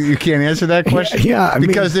whatever? You can't answer that question?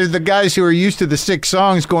 Because there's the guys who are used to the 6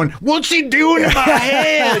 songs going, what's he doing in my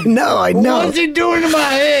head? No, I know. What's he doing in my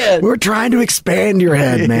head? We're trying to expand your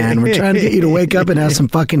head, man. We're trying to get you to wake up and have some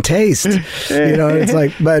fucking taste. It's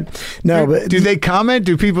like, but no. But do they comment?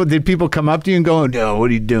 Did people come up to you and go, no, what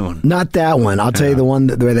are you doing? Not that one. I'll tell you the one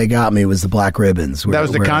where they got me was the Black Ribbons. That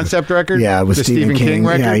was the concept record? Yeah, it was the Stephen King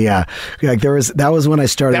record? Yeah. Like that was when I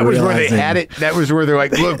started. That was where they had it. That was where they're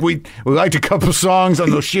like, look, we liked a couple songs on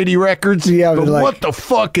those shitty records. Yeah, but like, what the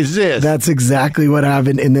fuck is this? That's exactly what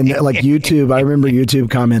happened. And then like YouTube, I remember YouTube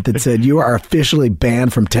comment that said, you are officially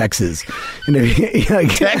banned from Texas. And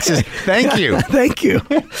Texas, thank you. Thank you.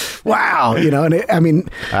 Wow.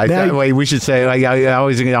 We should say, like, I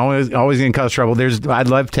always gonna cause trouble. I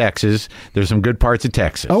love Texas. There's some good parts of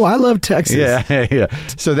Texas. Oh, I love Texas. Yeah.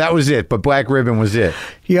 So that was it. But Black Ribbon was it.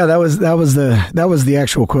 Yeah, that was the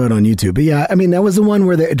actual quote on YouTube. But yeah, that was the one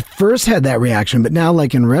where it first had that reaction, but now,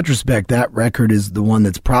 like, in retrospect, that record is the one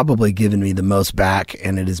that's probably given me the most back,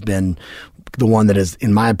 and it has been the one that has,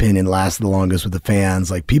 in my opinion, lasted the longest with the fans.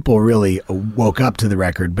 Like, people really woke up to the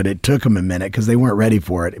record, but it took them a minute because they weren't ready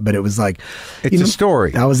for it. But it was like, it's a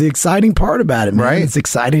story. That was the exciting part about it, man. Right? It's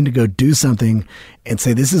exciting to go do something and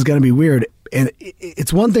say, this is going to be weird. And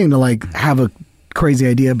it's one thing to like have a crazy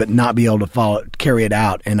idea, but not be able to carry it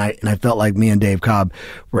out. And I felt like me and Dave Cobb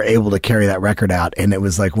were able to carry that record out. And it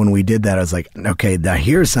was like, when we did that, I was like, okay, now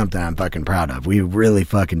here's something I'm fucking proud of. We really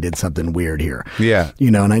fucking did something weird here. Yeah.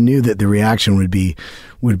 You know, and I knew that the reaction would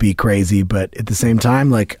be crazy, but at the same time,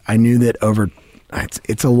 like, I knew that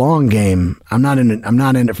it's a long game. I'm not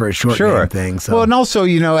in it for a short game thing. So. Well, and also,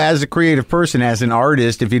 you know, as a creative person, as an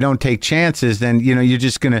artist, if you don't take chances, then, you know, you're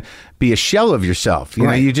just going to be a shell of yourself. You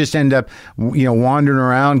know, you just end up, you know, wandering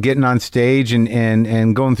around, getting on stage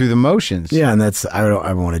and going through the motions. Yeah, and I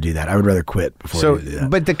don't want to do that. I would rather quit before I do that.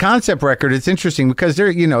 But the concept record, it's interesting because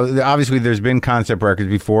there, you know, obviously there's been concept records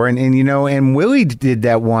before, and you know, and Willie did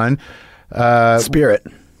that one. Spirit.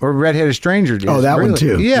 Or Redheaded Stranger. Oh, that one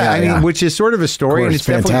too. Yeah, I mean, which is sort of a story. And it's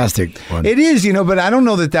fantastic. It is, you know, but I don't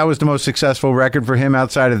know that was the most successful record for him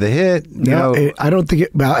outside of the hit. You know, I don't think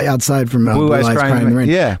outside from Blue Eyes Crying in the Rain.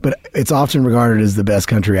 Yeah. But it's often regarded as the best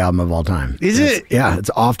country album of all time. Is it? Yeah, it's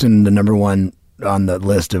often the number one on the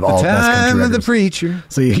list of all best country records. Time of the Preacher.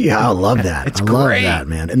 So yeah, I love that. It's great. Love that,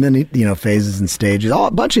 man. And then, you know, Phases and Stages. A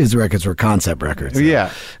bunch of his records were concept records. So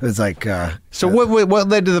yeah. It was like... so what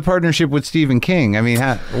led to the partnership with Stephen King? I mean,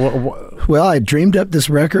 Well, I dreamed up this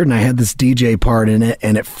record, and I had this DJ part in it,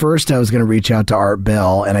 and at first I was going to reach out to Art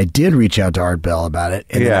Bell, and I did reach out to Art Bell about it,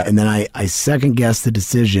 and then I second-guessed the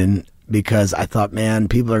decision because I thought, man,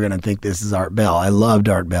 people are going to think this is Art Bell. I loved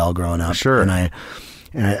Art Bell growing up. Sure. And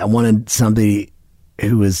I wanted somebody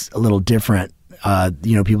who was a little different,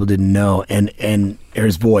 you know, people didn't know, and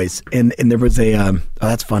his voice. And there was oh,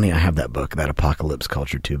 that's funny. I have that book, that Apocalypse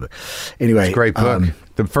Culture too. But anyway, it's a great book.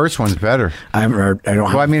 The first one's better. I haven't heard. I don't.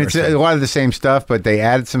 Well, I mean, it's a lot of the same stuff, but they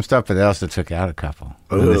added some stuff, but they also took out a couple.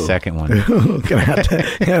 The second one. Gonna have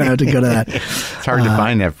to go to that. It's hard to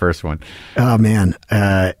find that first one. Oh man.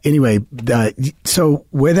 Anyway, so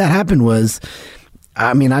where that happened was,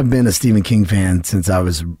 I mean, I've been a Stephen King fan since I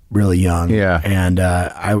was really young. Yeah. And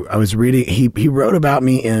I was reading, he wrote about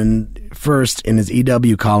me first in his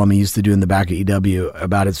EW column he used to do in the back of EW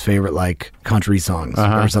about his favorite, like, country songs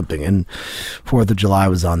or something. And 4th of July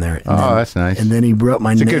was on there. And that's nice. And then he wrote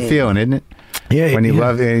my name. It's a good feeling, isn't it? Yeah. When you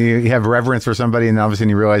love, you have reverence for somebody, and all of a sudden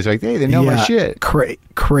you realize, like, hey, they know my shit.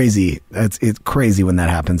 Crazy. It's crazy when that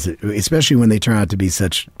happens, especially when they turn out to be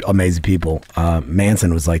such amazing people.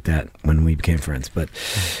 Manson was like that when we became friends. But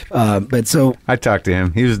so I talked to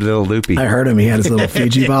him. He was a little loopy. I heard him. He had his little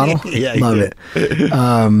Fiji bottle. Yeah, love it.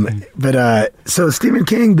 So Stephen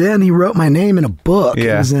King, then he wrote my name in a book.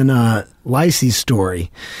 Yeah. It was in Lacey's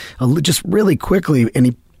story, just really quickly,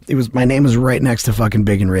 and my name was right next to fucking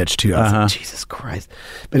Big and Rich too. I was like, Jesus Christ.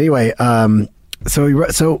 But anyway,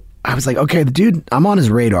 so I was like, okay, the dude, I'm on his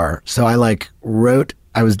radar. So I wrote.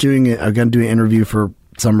 I was going to do an interview for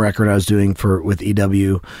some record I was doing with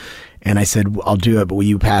EW. And I said, I'll do it, but will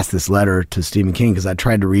you pass this letter to Stephen King? Because I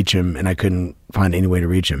tried to reach him, and I couldn't find any way to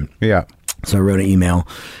reach him. Yeah. So I wrote an email,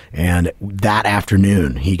 and that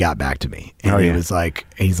afternoon, he got back to me. And he's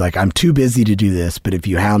like, I'm too busy to do this, but if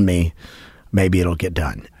you hound me, maybe it'll get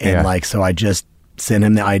done. And so I just sent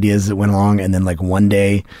him the ideas that went along, and then one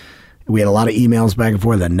day, we had a lot of emails back and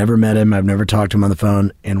forth. I never met him. I've never talked to him on the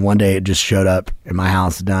phone. And one day, it just showed up at my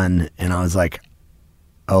house done, and I was like,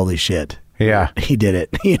 holy shit. Yeah. He did it.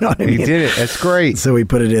 You know what I mean? He did it. That's great. So we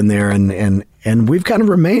put it in there, and we've kind of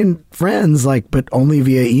remained friends, but only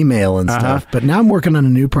via email and stuff. But now I'm working on a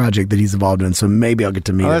new project that he's involved in, so maybe I'll get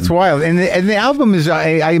to meet him. That's wild. And the album is,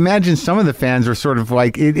 I imagine some of the fans are sort of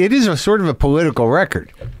like, it is a sort of a political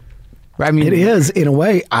record. I mean, it is, in a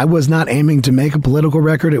way. I was not aiming to make a political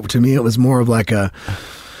record. To me, it was more of like I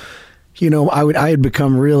had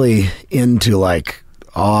become really into a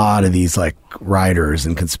lot of these writers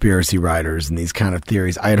and conspiracy writers and these kind of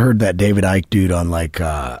theories. I had heard that David Icke dude on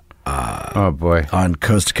oh boy, on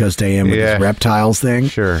Coast to Coast AM with his reptiles thing.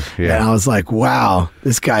 Sure, yeah. And I was like, wow,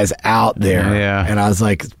 this guy's out there. Yeah. And I was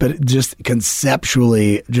like, but just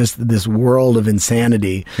conceptually, just this world of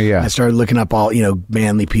insanity. Yeah. I started looking up all,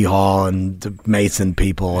 Manly P. Hall and the Mason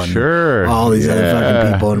people and all these other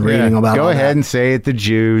fucking people and reading about Go all ahead that. and say it, the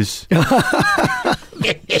Jews.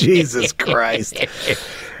 Jesus Christ.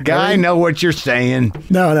 Guy, I know what you're saying.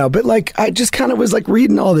 No, but I just kind of was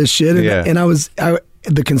reading all this shit, and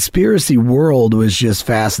the conspiracy world was just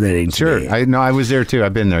fascinating to me. Sure, I was there too.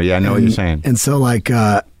 I've been there. Yeah, I know what you're saying. And so, when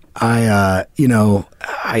I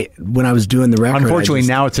was doing the record, unfortunately,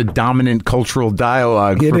 now it's a dominant cultural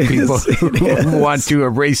dialogue for people who want to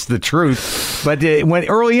erase the truth. But when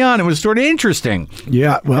early on, it was sort of interesting.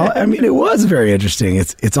 Yeah, well, I mean, it was very interesting.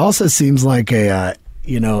 It also seems like it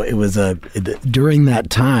was during that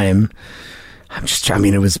time.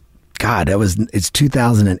 It was it's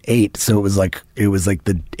 2008, so it was like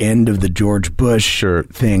the end of the George Bush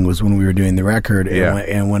thing was when we were doing the record,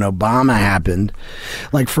 and when Obama happened,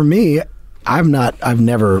 like for me, I've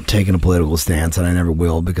never taken a political stance, and I never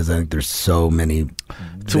will, because I think there's so many.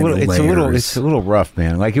 It's a little rough,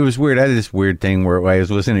 man. Like, it was weird. I had this weird thing where I was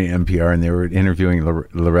listening to NPR and they were interviewing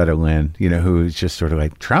Loretta Lynn, who was just sort of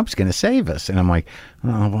like, Trump's going to save us, and I'm like,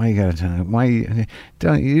 oh, why you got to talk? Why you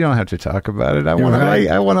don't have to talk about it? I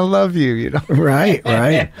want to love you, Right.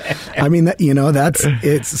 I mean,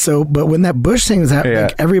 it's so. But when that Bush thing was happening,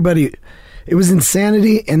 like, everybody, it was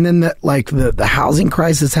insanity, and then the housing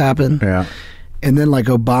crisis happened, and then like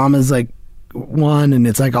Obama's like won, and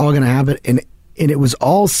it's like all going to happen, and it was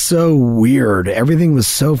all so weird. Everything was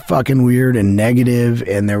so fucking weird and negative,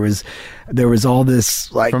 and there was all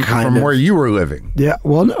this like from where you were living. Yeah,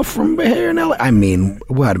 well, no, from here in LA. I mean,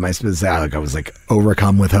 what am I supposed to say? Like, I was like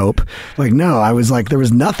overcome with hope. Like, no, I was like, there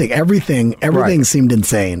was nothing. Everything seemed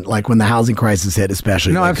insane. Like when the housing crisis hit,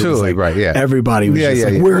 especially. No, like, absolutely, like, right? Yeah, everybody was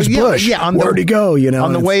like, "Where's Bush? Where'd he go?"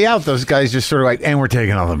 On the way out, those guys just sort of like, and we're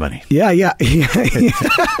taking all the money. Yeah. That's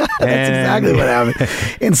exactly what happened.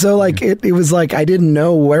 And so, like, it was like I didn't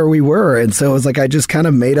know where we were, and so it was like I just kind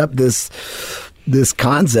of made up this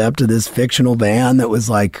concept of this fictional band that was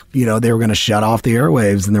like, they were going to shut off the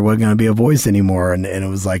airwaves and there wasn't going to be a voice anymore, and it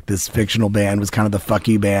was like this fictional band was kind of the fuck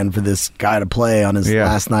you band for this guy to play on his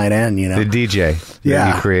last night in, the DJ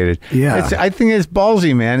that he created. I think it's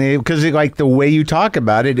ballsy, man, because like the way you talk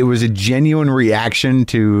about it, it was a genuine reaction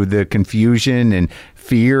to the confusion and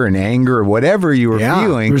fear and anger or whatever you were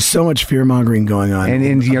feeling. There's so much fear mongering going on,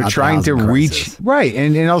 and trying to reach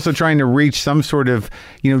and also trying to reach some sort of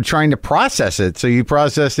trying to process it. So you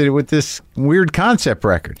processed it with this weird concept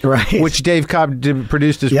record, right? Which Dave Cobb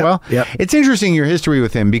produced as well. Yep. It's interesting your history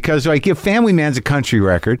with him, because like if Family Man's a country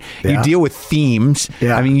record, you deal with themes.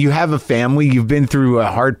 Yeah. I mean, you have a family. You've been through a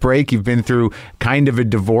heartbreak. You've been through kind of a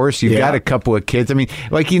divorce. You've got a couple of kids. I mean,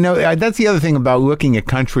 like that's the other thing about looking at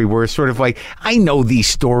country, where it's sort of like, I know these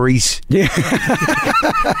stories. Yeah.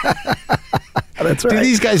 That's right. Do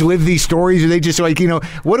these guys live these stories? Or are they just like,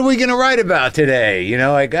 what are we going to write about today?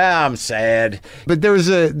 Like, I'm sad. But there was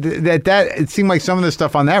it seemed like some of the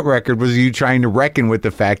stuff on that record was you trying to reckon with the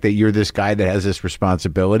fact that you're this guy that has this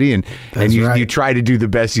responsibility, and you try to do the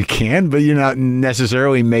best you can, but you're not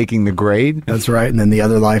necessarily making the grade. That's right. And then the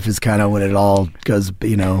other life is kind of when it all goes,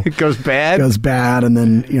 it goes bad. Goes bad, and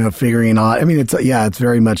then, figuring out. I mean, it's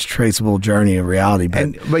very much traceable journey of reality.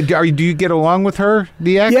 But do you get along with her,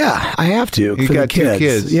 the ex? Yeah, I have to. You got 2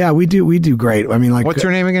 kids. Yeah, we do great. I mean, like, what's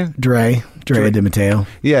her name again? Dre DiMatteo.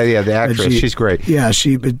 Yeah, the actress. She's great. Yeah,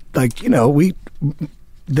 they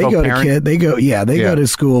go to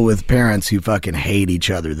school with parents who fucking hate each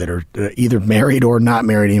other, that are either married or not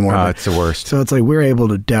married anymore. Oh, it's the worst. So it's like we're able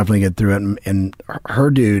to definitely get through it. And her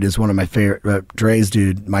dude is one of my favorite. Dre's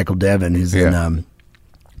dude, Michael Devin, who's in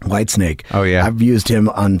Whitesnake. Oh yeah, I've used him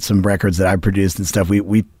on some records that I've produced and stuff.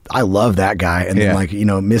 I love that guy. And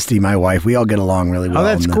then Misty, my wife, we all get along really well. Oh,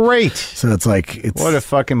 that's great. So it's like what a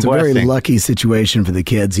fucking it's blessing. A very lucky situation for the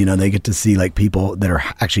kids. They get to see like people that are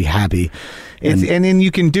actually happy. And then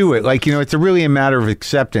you can do it. Like, it's really a matter of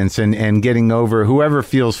acceptance and getting over whoever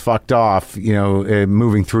feels fucked off,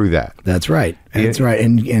 moving through that. That's right. That's right.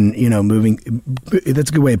 And moving, that's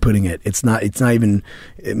a good way of putting it. It's not even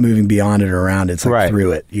moving beyond it or around it. It's like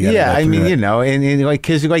through it. I mean,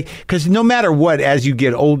 because no matter what, as you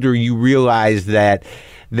get older, you realize that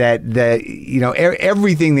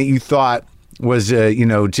everything that you thought was,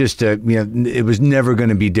 it was never going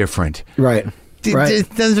to be different. Right.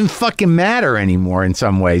 It doesn't fucking matter anymore in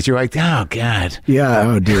some ways. You're like, oh, God. Yeah.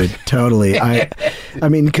 Oh, dude. Totally. I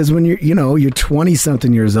mean, because when you're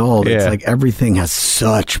 20-something years old, it's like everything has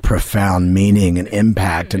such profound meaning and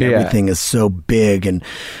impact, and everything is so big. And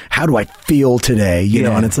how do I feel today? You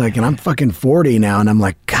know, and it's like, and I'm fucking 40 now, and I'm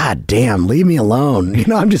like, God damn, leave me alone.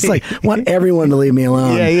 I'm just like, want everyone to leave me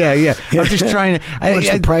alone. Yeah. I'm just trying to.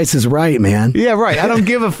 The Price is Right, man. Yeah, right. I don't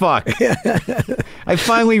give a fuck. I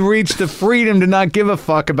finally reached the freedom to not give a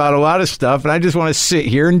fuck about a lot of stuff, and I just want to sit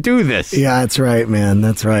here and do this. Yeah, that's right, man.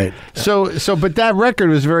 That's right. So, but that record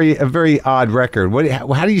was a very odd record.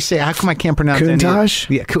 How do you say? How come I can't pronounce it? Countach?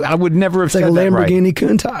 Yeah, I would never have said that right. It's like a Lamborghini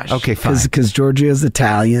Countach. Okay, fine. Because Giorgio's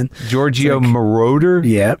Italian. Giorgio Moroder.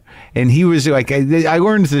 Yep. And he was like, I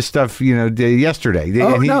learned this stuff, yesterday.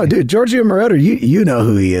 No, dude, Giorgio Moroder, you know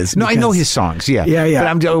who he is. No, I know his songs. Yeah.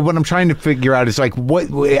 But what I'm trying to figure out is like,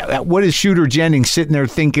 what is Shooter Jennings sitting there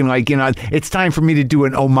thinking? Like, it's time for me to do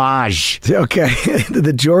an homage. Okay,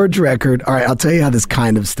 the George record. All right, I'll tell you how this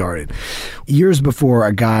kind of started. Years before,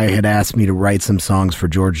 a guy had asked me to write some songs for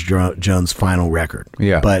George Jones' final record.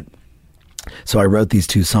 Yeah. But So I wrote these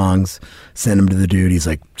 2 songs, sent them to the dude. He's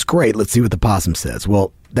like, it's great. Let's see what the possum says.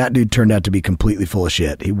 Well, that dude turned out to be completely full of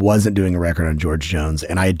shit. He wasn't doing a record on George Jones,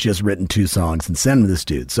 and I had just written 2 songs and sent them to this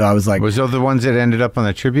dude. So I was like... Was those the ones that ended up on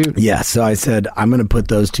the tribute? Yeah. So I said, I'm going to put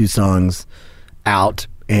those 2 songs out.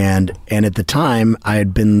 And at the time,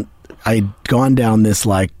 I'd gone down this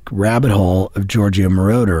like rabbit hole of Giorgio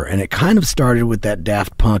Moroder, and it kind of started with that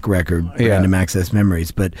Daft Punk record, Random Access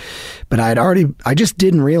Memories. But I just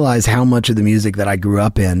didn't realize how much of the music that I grew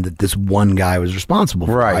up in that this one guy was responsible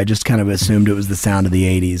for. Right. I just kind of assumed it was the sound of the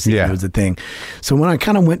 80s. Yeah. It was the thing. So when I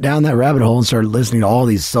kind of went down that rabbit hole and started listening to all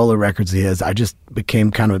these solo records of his, I just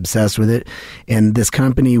became kind of obsessed with it. And this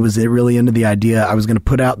company was really into the idea. I was going to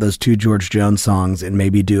put out those 2 George Jones songs and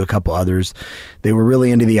maybe do a couple others. They were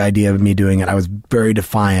really into the idea of me doing it. I was very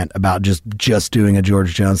defiant about just doing a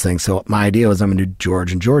George Jones thing. So my idea was I'm going to do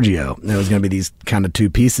George and Giorgio. And it was going to be these kind of 2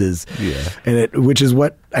 pieces. Yeah. And which is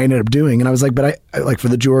what I ended up doing. And I was like, but I like for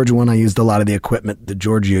the George one, I used a lot of the equipment that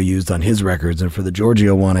Giorgio used on his records. And for the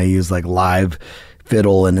Giorgio one, I used like live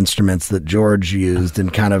fiddle and instruments that George used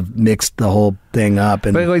and kind of mixed the whole thing up.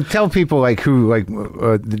 And but like, tell people like who like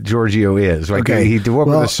Giorgio is. Like, okay. He what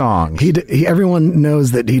were the songs? He everyone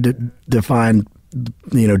knows that he defined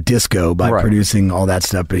disco by producing all that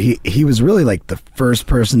stuff, but he was really like the first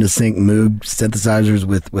person to sync Moog synthesizers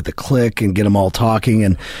with a click and get them all talking.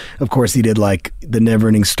 And of course he did like the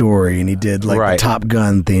Neverending Story, and he did like the Top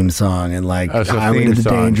Gun theme song, and like Highway to the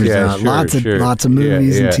Danger Zone. Lots of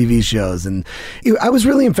movies and TV shows. And I was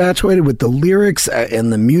really infatuated with the lyrics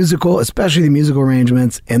and the musical, especially the musical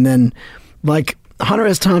arrangements. And then like Hunter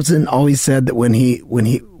S. Thompson always said that when he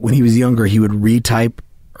was younger, he would retype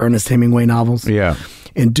Ernest Hemingway novels. Yeah.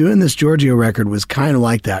 And doing this Giorgio record was kind of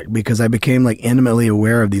like that, because I became like intimately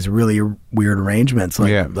aware of these really weird arrangements, like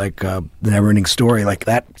the Neverending Story, like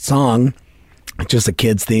that song, just a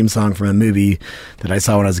kid's theme song from a movie that I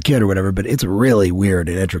saw when I was a kid or whatever, but it's really weird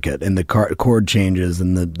and intricate, and the chord changes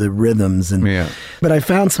and the rhythms. And but I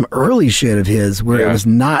found some early shit of his where it was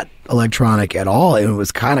not electronic at all. It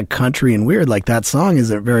was kind of country and weird. Like that song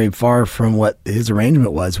isn't very far from what his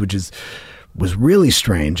arrangement was, which was really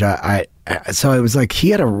strange. So it was like he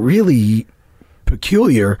had a really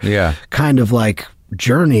peculiar kind of like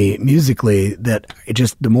journey musically that it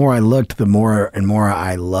just, the more I looked, the more and more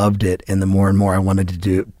I loved it, and more I wanted to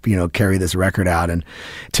do, carry this record out. And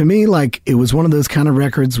to me, like, it was one of those kind of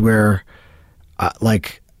records where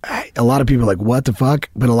like a lot of people are like, what the fuck?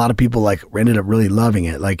 But a lot of people like ended up really loving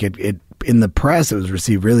it. Like it in the press, it was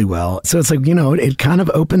received really well. So it's like, it kind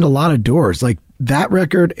of opened a lot of doors. Like that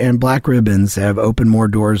record and Black Ribbons have opened more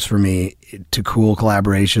doors for me to cool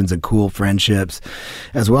collaborations and cool friendships,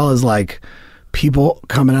 as well as like people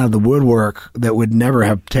coming out of the woodwork that would never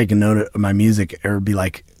have taken note of my music or be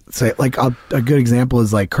like, say, like a good example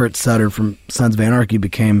is like Kurt Sutter from Sons of Anarchy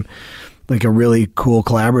became like a really cool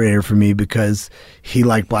collaborator for me because he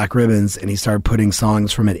liked Black Ribbons and he started putting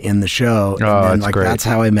songs from it in the show. And then, that's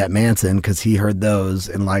how I met Manson, because he heard those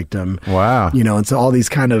and liked them. Wow. And so all these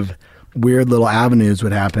kind of weird little avenues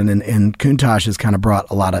would happen, and Countach has kind of brought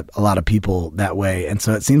a lot of people that way. And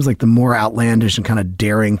so it seems like the more outlandish and kind of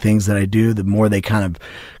daring things that I do, the more they kind of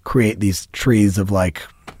create these trees of like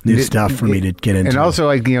new stuff for me to get into. And also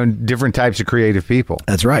like, different types of creative people.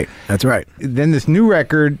 That's right. Then this new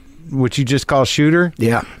record, which you just call Shooter.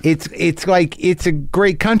 Yeah. It's like, it's a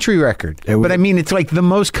great country record. But I mean, it's like the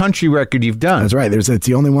most country record you've done. That's right. It's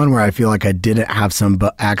the only one where I feel like I didn't have some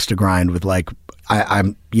axe to grind with, like,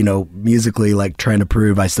 I'm musically like trying to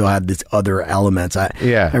prove I still had these other elements. I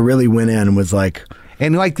really went in and was like...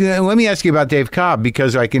 And like, let me ask you about Dave Cobb,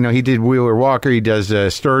 because like, he did Wheeler Walker, he does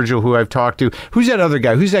Sturgill, who I've talked to. Who's that other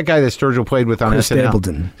guy? Who's that guy that Sturgill played with on SNL?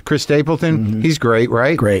 Stapleton. Chris Stapleton? Mm-hmm. He's great,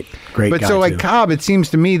 right? Great But guy so like too. Cobb, it seems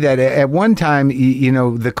to me that at one time,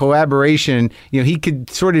 the collaboration, he could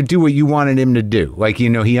sort of do what you wanted him to do. Like,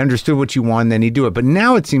 he understood what you wanted, then he'd do it. But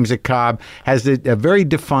now it seems that Cobb has a very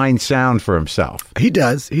defined sound for himself. He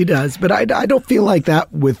does. But I don't feel like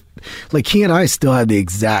that with... Like, he and I still have the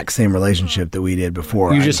exact same relationship that we did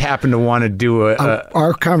before. You just happen to want to do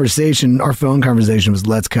our phone conversation was,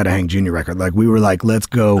 let's cut a Hank Jr. record. Like, we were like, let's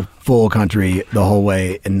go full country the whole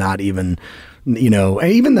way and not even...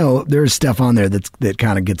 even though there's stuff on there that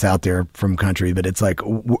kind of gets out there from country, but it's like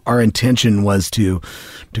our intention was to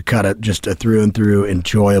cut just a through and through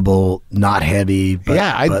enjoyable, not heavy. But,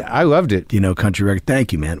 I loved it. Country record.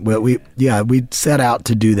 Thank you, man. Well, we set out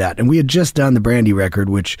to do that, and we had just done the Brandy record,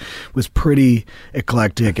 which was pretty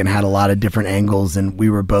eclectic and had a lot of different angles, and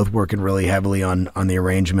we were both working really heavily on the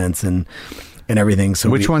arrangements and and everything. So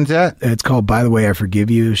which one's that? It's called By the Way I Forgive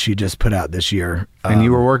You. She just put out this year. And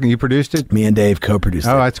you produced it? Me and Dave co-produced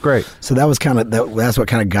it. Oh, that's great. So that was that's what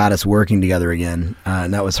kind of got us working together again.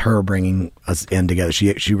 And that was her bringing us in together.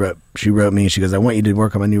 She wrote me, she goes, I want you to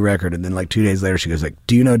work on my new record. And then like 2 days later, she goes like,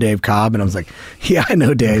 do you know Dave Cobb? And I was like, yeah, I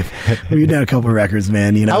know Dave. We've done a couple of records,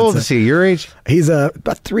 man. You know, how old is he? Your age? He's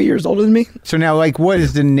about 3 years older than me. So now, like, what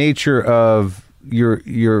is the nature of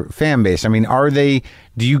your fan base? I mean,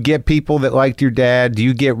 do you get people that liked your dad? Do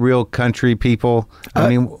you get real country people? I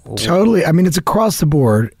mean, totally. I mean, it's across the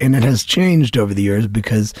board, and it has changed over the years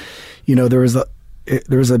because, you know, there was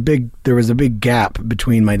a big gap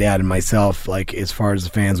between my dad and myself, like as far as the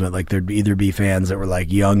fans went. Like there'd either be fans that were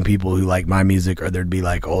like young people who like my music, or there'd be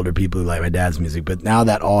like older people who like my dad's music. But now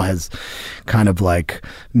that all has kind of like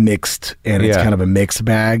mixed, and it's kind of a mixed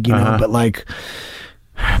bag, you know. But like,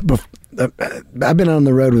 I've been on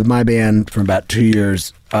the road with my band for about 2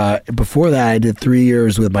 years. Before that, I did 3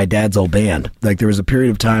 years with my dad's old band. Like there was a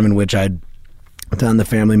period of time in which I'd done The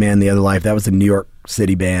Family Man, The Other Life. That was a New York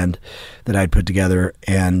City band that I'd put together,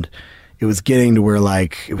 and it was getting to where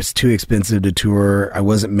like it was too expensive to tour. I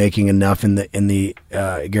wasn't making enough in the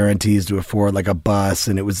guarantees to afford like a bus,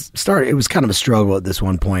 and it was kind of a struggle at this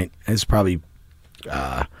one point. It's probably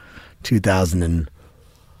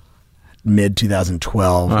mid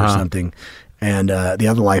 2012 or something, and The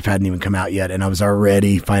Other Life hadn't even come out yet, and I was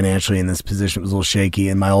already financially in this position. It was a little shaky,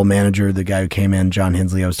 and my old manager, the guy who came in, John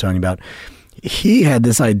Hensley, I was telling you about, he had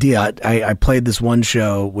this idea. I played this one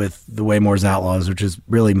show with the Waymore's Outlaws, which is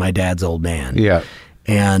really my dad's old band. Yeah.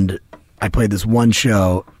 And I played this one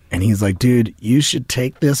show, and he's like, dude, you should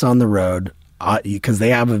take this on the road, because they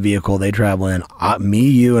have a vehicle, they travel in. Me,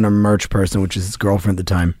 you, and a merch person, which is his girlfriend at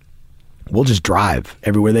the time, we'll just drive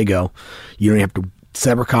everywhere they go. You don't have to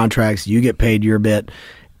sever contracts. You get paid your bit.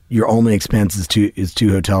 Your only expense is two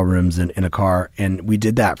hotel rooms and a car. And we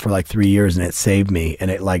did that for like 3 years, and it saved me.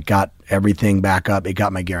 And it like got everything back up. It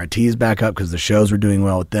got my guarantees back up because the shows were doing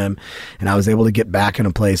well with them. And I was able to get back in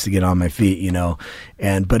a place to get on my feet, you know.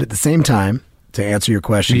 But at the same time, to answer your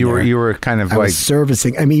question, you were kind of I was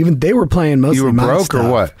servicing. I mean, even they were playing mostly. You were my broke stuff. or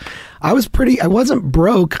what? I wasn't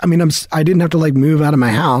broke. I mean, I didn't have to like move out of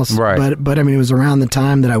my house, right? But I mean, it was around the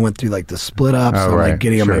time that I went through like the split ups and like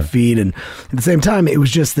getting on my feet, and at the same time, it was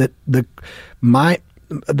just that I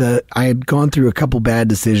had gone through a couple bad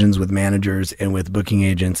decisions with managers and with booking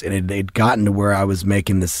agents, and they'd gotten to where I was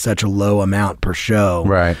making such a low amount per show,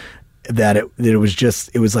 right? That it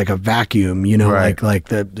was like a vacuum, you know, right. like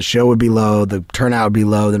the show would be low, the turnout would be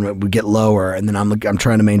low, then it would get lower, and then I'm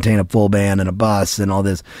trying to maintain a full band and a bus and all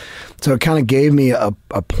this. So it kind of gave me a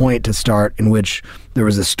point to start in which there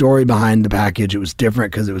was a story behind the package. It was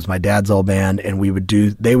different because it was my dad's old band, and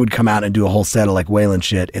they would come out and do a whole set of like Waylon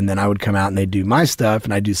shit, and then I would come out and they'd do my stuff,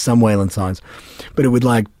 and I'd do some Waylon songs, but it would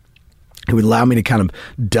allow me to kind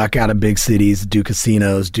of duck out of big cities, do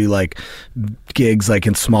casinos, do like gigs like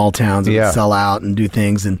in small towns and sell out and do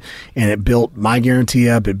things. And it built my guarantee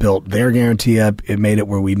up. It built their guarantee up. It made it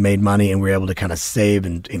where we made money and we were able to kind of save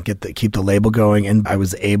and keep the label going. And I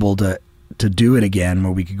was able to do it again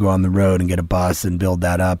where we could go on the road and get a bus and build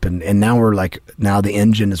that up. And now now the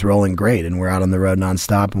engine is rolling great and we're out on the road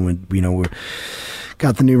nonstop, and we're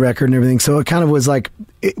got the new record and everything. So it kind of was like,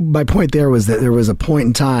 my point there was that there was a point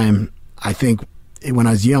in time, I think, when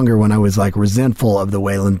I was younger, when I was like resentful of the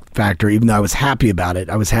Waylon factor, even though I was happy about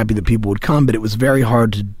it. I was happy that people would come, but it was very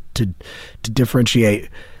hard to differentiate.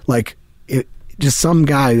 Like, just some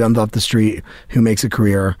guy off the street who makes a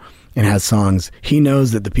career and has songs, he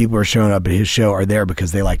knows that the people who are showing up at his show are there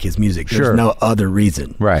because they like his music. There's no other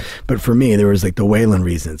reason. Right. But for me, there was like the Waylon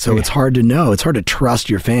reason. So it's hard to know. It's hard to trust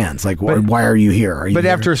your fans. Like, why are you here? But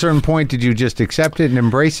after a certain point, did you just accept it and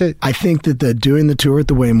embrace it? I think that doing the tour at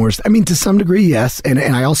the Waymores, I mean, to some degree, yes. And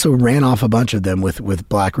I also ran off a bunch of them with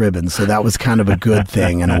black ribbons. So that was kind of a good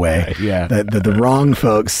thing in a way. Yeah. The wrong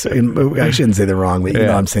folks, and I shouldn't say the wrong, but you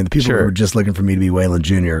know what I'm saying? The people who were just looking for me to be Waylon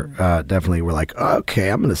Jr. Definitely were like, okay,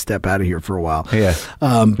 I'm going to step out of here for a while. Yeah.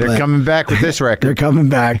 They're coming back with this record. They're coming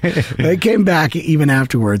back. They came back even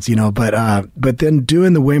afterwards, you know, but then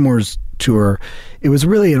doing the Waymores tour, it was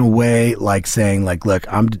really in a way like saying like, look,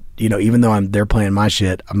 I'm, you know, even though they're playing my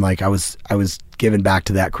shit, I'm like, I was giving back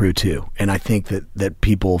to that crew too. And I think that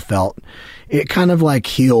people felt it kind of like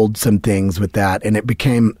healed some things with that. And it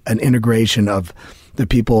became an integration of the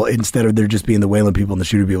people, instead of there just being the Waylon people and the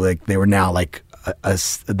Shooter people, like they were now like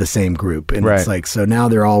the same group. And it's like, so now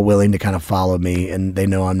they're all willing to kind of follow me, and they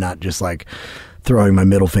know I'm not just like throwing my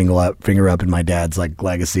middle finger up in my dad's like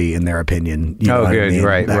legacy in their opinion. You know what I mean?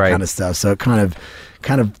 Right, that kind of stuff. So it kind of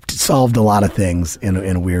kind of solved a lot of things in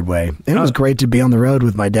a weird way. And it was great to be on the road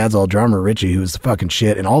with my dad's old drummer, Richie, who was the fucking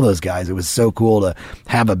shit, and all those guys. It was so cool to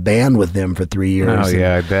have a band with them for 3 years. Oh,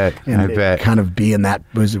 yeah, I bet. And I bet. Kind of be in that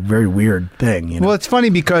was a very weird thing. You know? Well, it's funny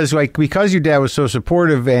because your dad was so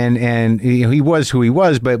supportive and he was who he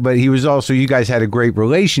was, but he was also, you guys had a great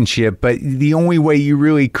relationship, but the only way you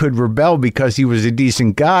really could rebel because he was a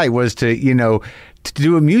decent guy was to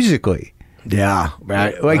do it musically. Yeah,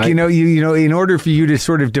 right. In order for you to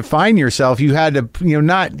sort of define yourself, you had to,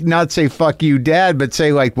 not say "fuck you, Dad," but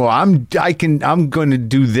say like, "Well, I'm going to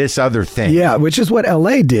do this other thing." Yeah, which is what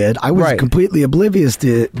LA did. I was completely oblivious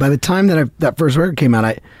to it. By the time that first record came out,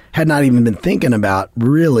 I had not even been thinking about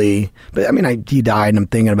really. But I mean, he died, and I'm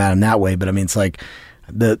thinking about him that way. But I mean, it's like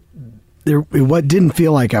what didn't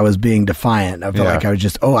feel like I was being defiant. I felt like I was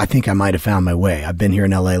just, I think I might have found my way. I've been here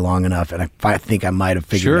in LA long enough, and I think I might have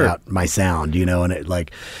figured out my sound, and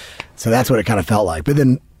it so that's what it kind of felt like. But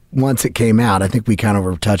then once it came out, I think we kind of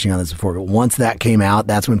were touching on this before, but once that came out,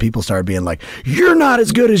 that's when people started being like, "You're not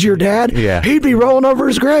as good as your dad. Yeah. He'd be rolling over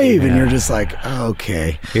his grave." And you're just like,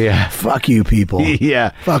 okay. Yeah. Fuck you people.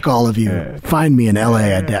 Yeah. Fuck all of you. Find me in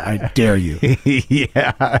LA. I dare you.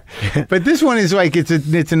 Yeah. But this one is like,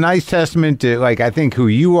 it's a nice testament to I think who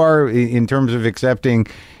you are in terms of accepting,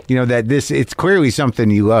 that it's clearly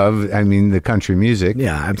something you love. I mean, the country music.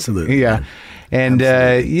 Yeah, absolutely. Yeah. And,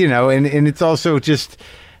 and it's also just,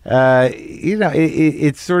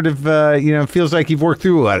 it's sort of feels like you've worked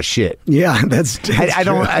through a lot of shit. Yeah, that's I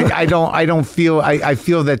don't feel I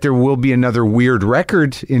feel that there will be another weird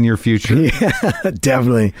record in your future. Yeah,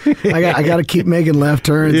 definitely. I got to keep making left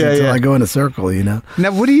turns until I go in a circle. Now,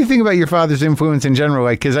 what do you think about your father's influence in general?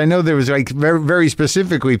 Because I know there was very, very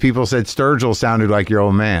specifically people said Sturgill sounded like your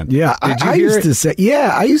old man. Yeah, I used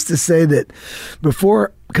to say that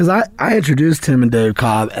before, because I introduced him and Dave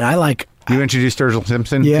Cobb, and you introduced Sturgill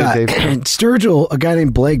Simpson to Dave? And Sturgill, a guy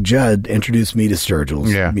named Blake Judd, introduced me to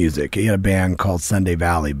Sturgill's music. He had a band called Sunday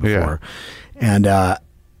Valley before. Yeah.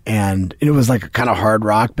 And it was like a kind of hard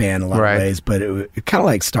rock band in a lot of ways, but it kind of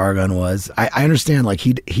like Stargun was. I understand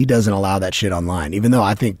he doesn't allow that shit online, even though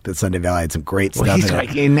I think that Sunday Valley had some great stuff.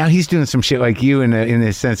 And now he's doing some shit like you in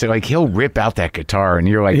the sense that he'll rip out that guitar and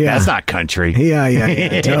you're like, that's not country.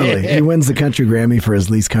 Yeah, totally. He wins the country Grammy for his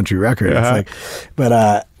least country record.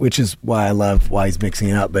 It's which is why I love why he's mixing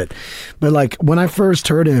it up. But like when I first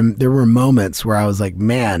heard him, there were moments where I was like,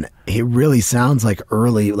 man, he really sounds like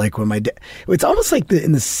early, like when my dad. It's almost like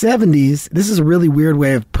in the 70s. This is a really weird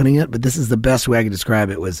way of putting it, but this is the best way I can describe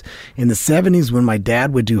it. Was in the 70s when my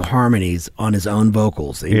dad would do harmonies on his own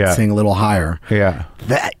vocals. He would sing a little higher. Yeah,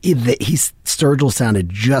 Sturgill sounded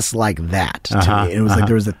just like that to me. And it was like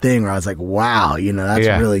there was a thing where I was like, wow,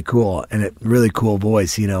 that's really cool, and a really cool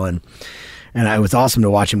voice, and it was awesome to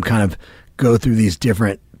watch him kind of go through these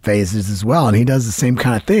different phases as well. And he does the same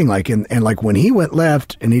kind of thing. And like when he went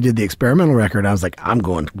left and he did the experimental record, I was like, I'm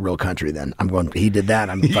going real country then. He did that.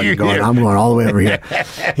 I'm fucking going, I'm going all the way over here.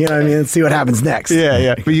 You know what I mean? Let's see what happens next.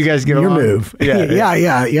 Yeah. But you guys get your along. Move. Yeah.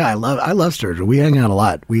 I love Sturgill. We hang out a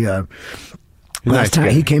lot. Last time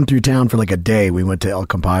he came through town for like a day, we went to El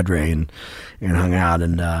Compadre and hung out,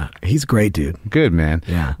 and he's a great dude. Good, man.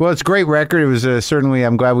 Yeah. Well, it's a great record. It was certainly,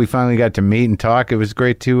 I'm glad we finally got to meet and talk. It was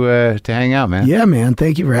great to hang out, man. Yeah, man.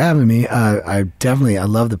 Thank you for having me. I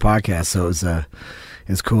love the podcast, so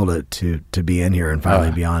it's cool to be in here and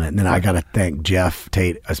finally be on it. And then I got to thank Jeff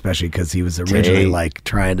Tate, especially because he was originally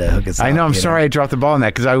trying to hook us up. I know. I'm sorry I dropped the ball on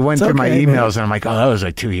that because I went through my emails and I'm like, that was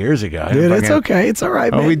like 2 years ago. Dude, it's okay. It's all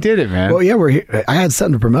right, man. Oh, we did it, man. Well, yeah, we're here. I had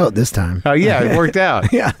something to promote this time. Oh, yeah. It worked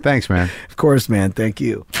out. Yeah. Thanks, man. Of course, man. Thank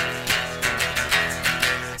you.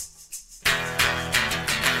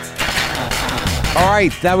 All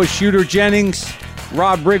right. That was Shooter Jennings.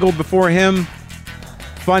 Rob Riggle before him.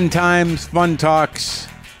 Fun times, fun talks.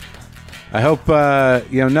 I hope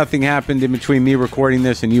nothing happened in between me recording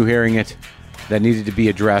this and you hearing it that needed to be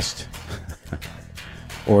addressed,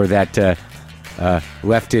 or that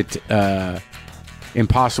left it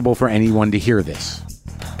impossible for anyone to hear this.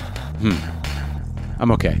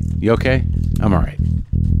 I'm okay. You okay? I'm all right.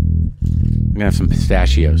 I'm gonna have some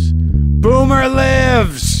pistachios. Boomer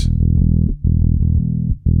lives.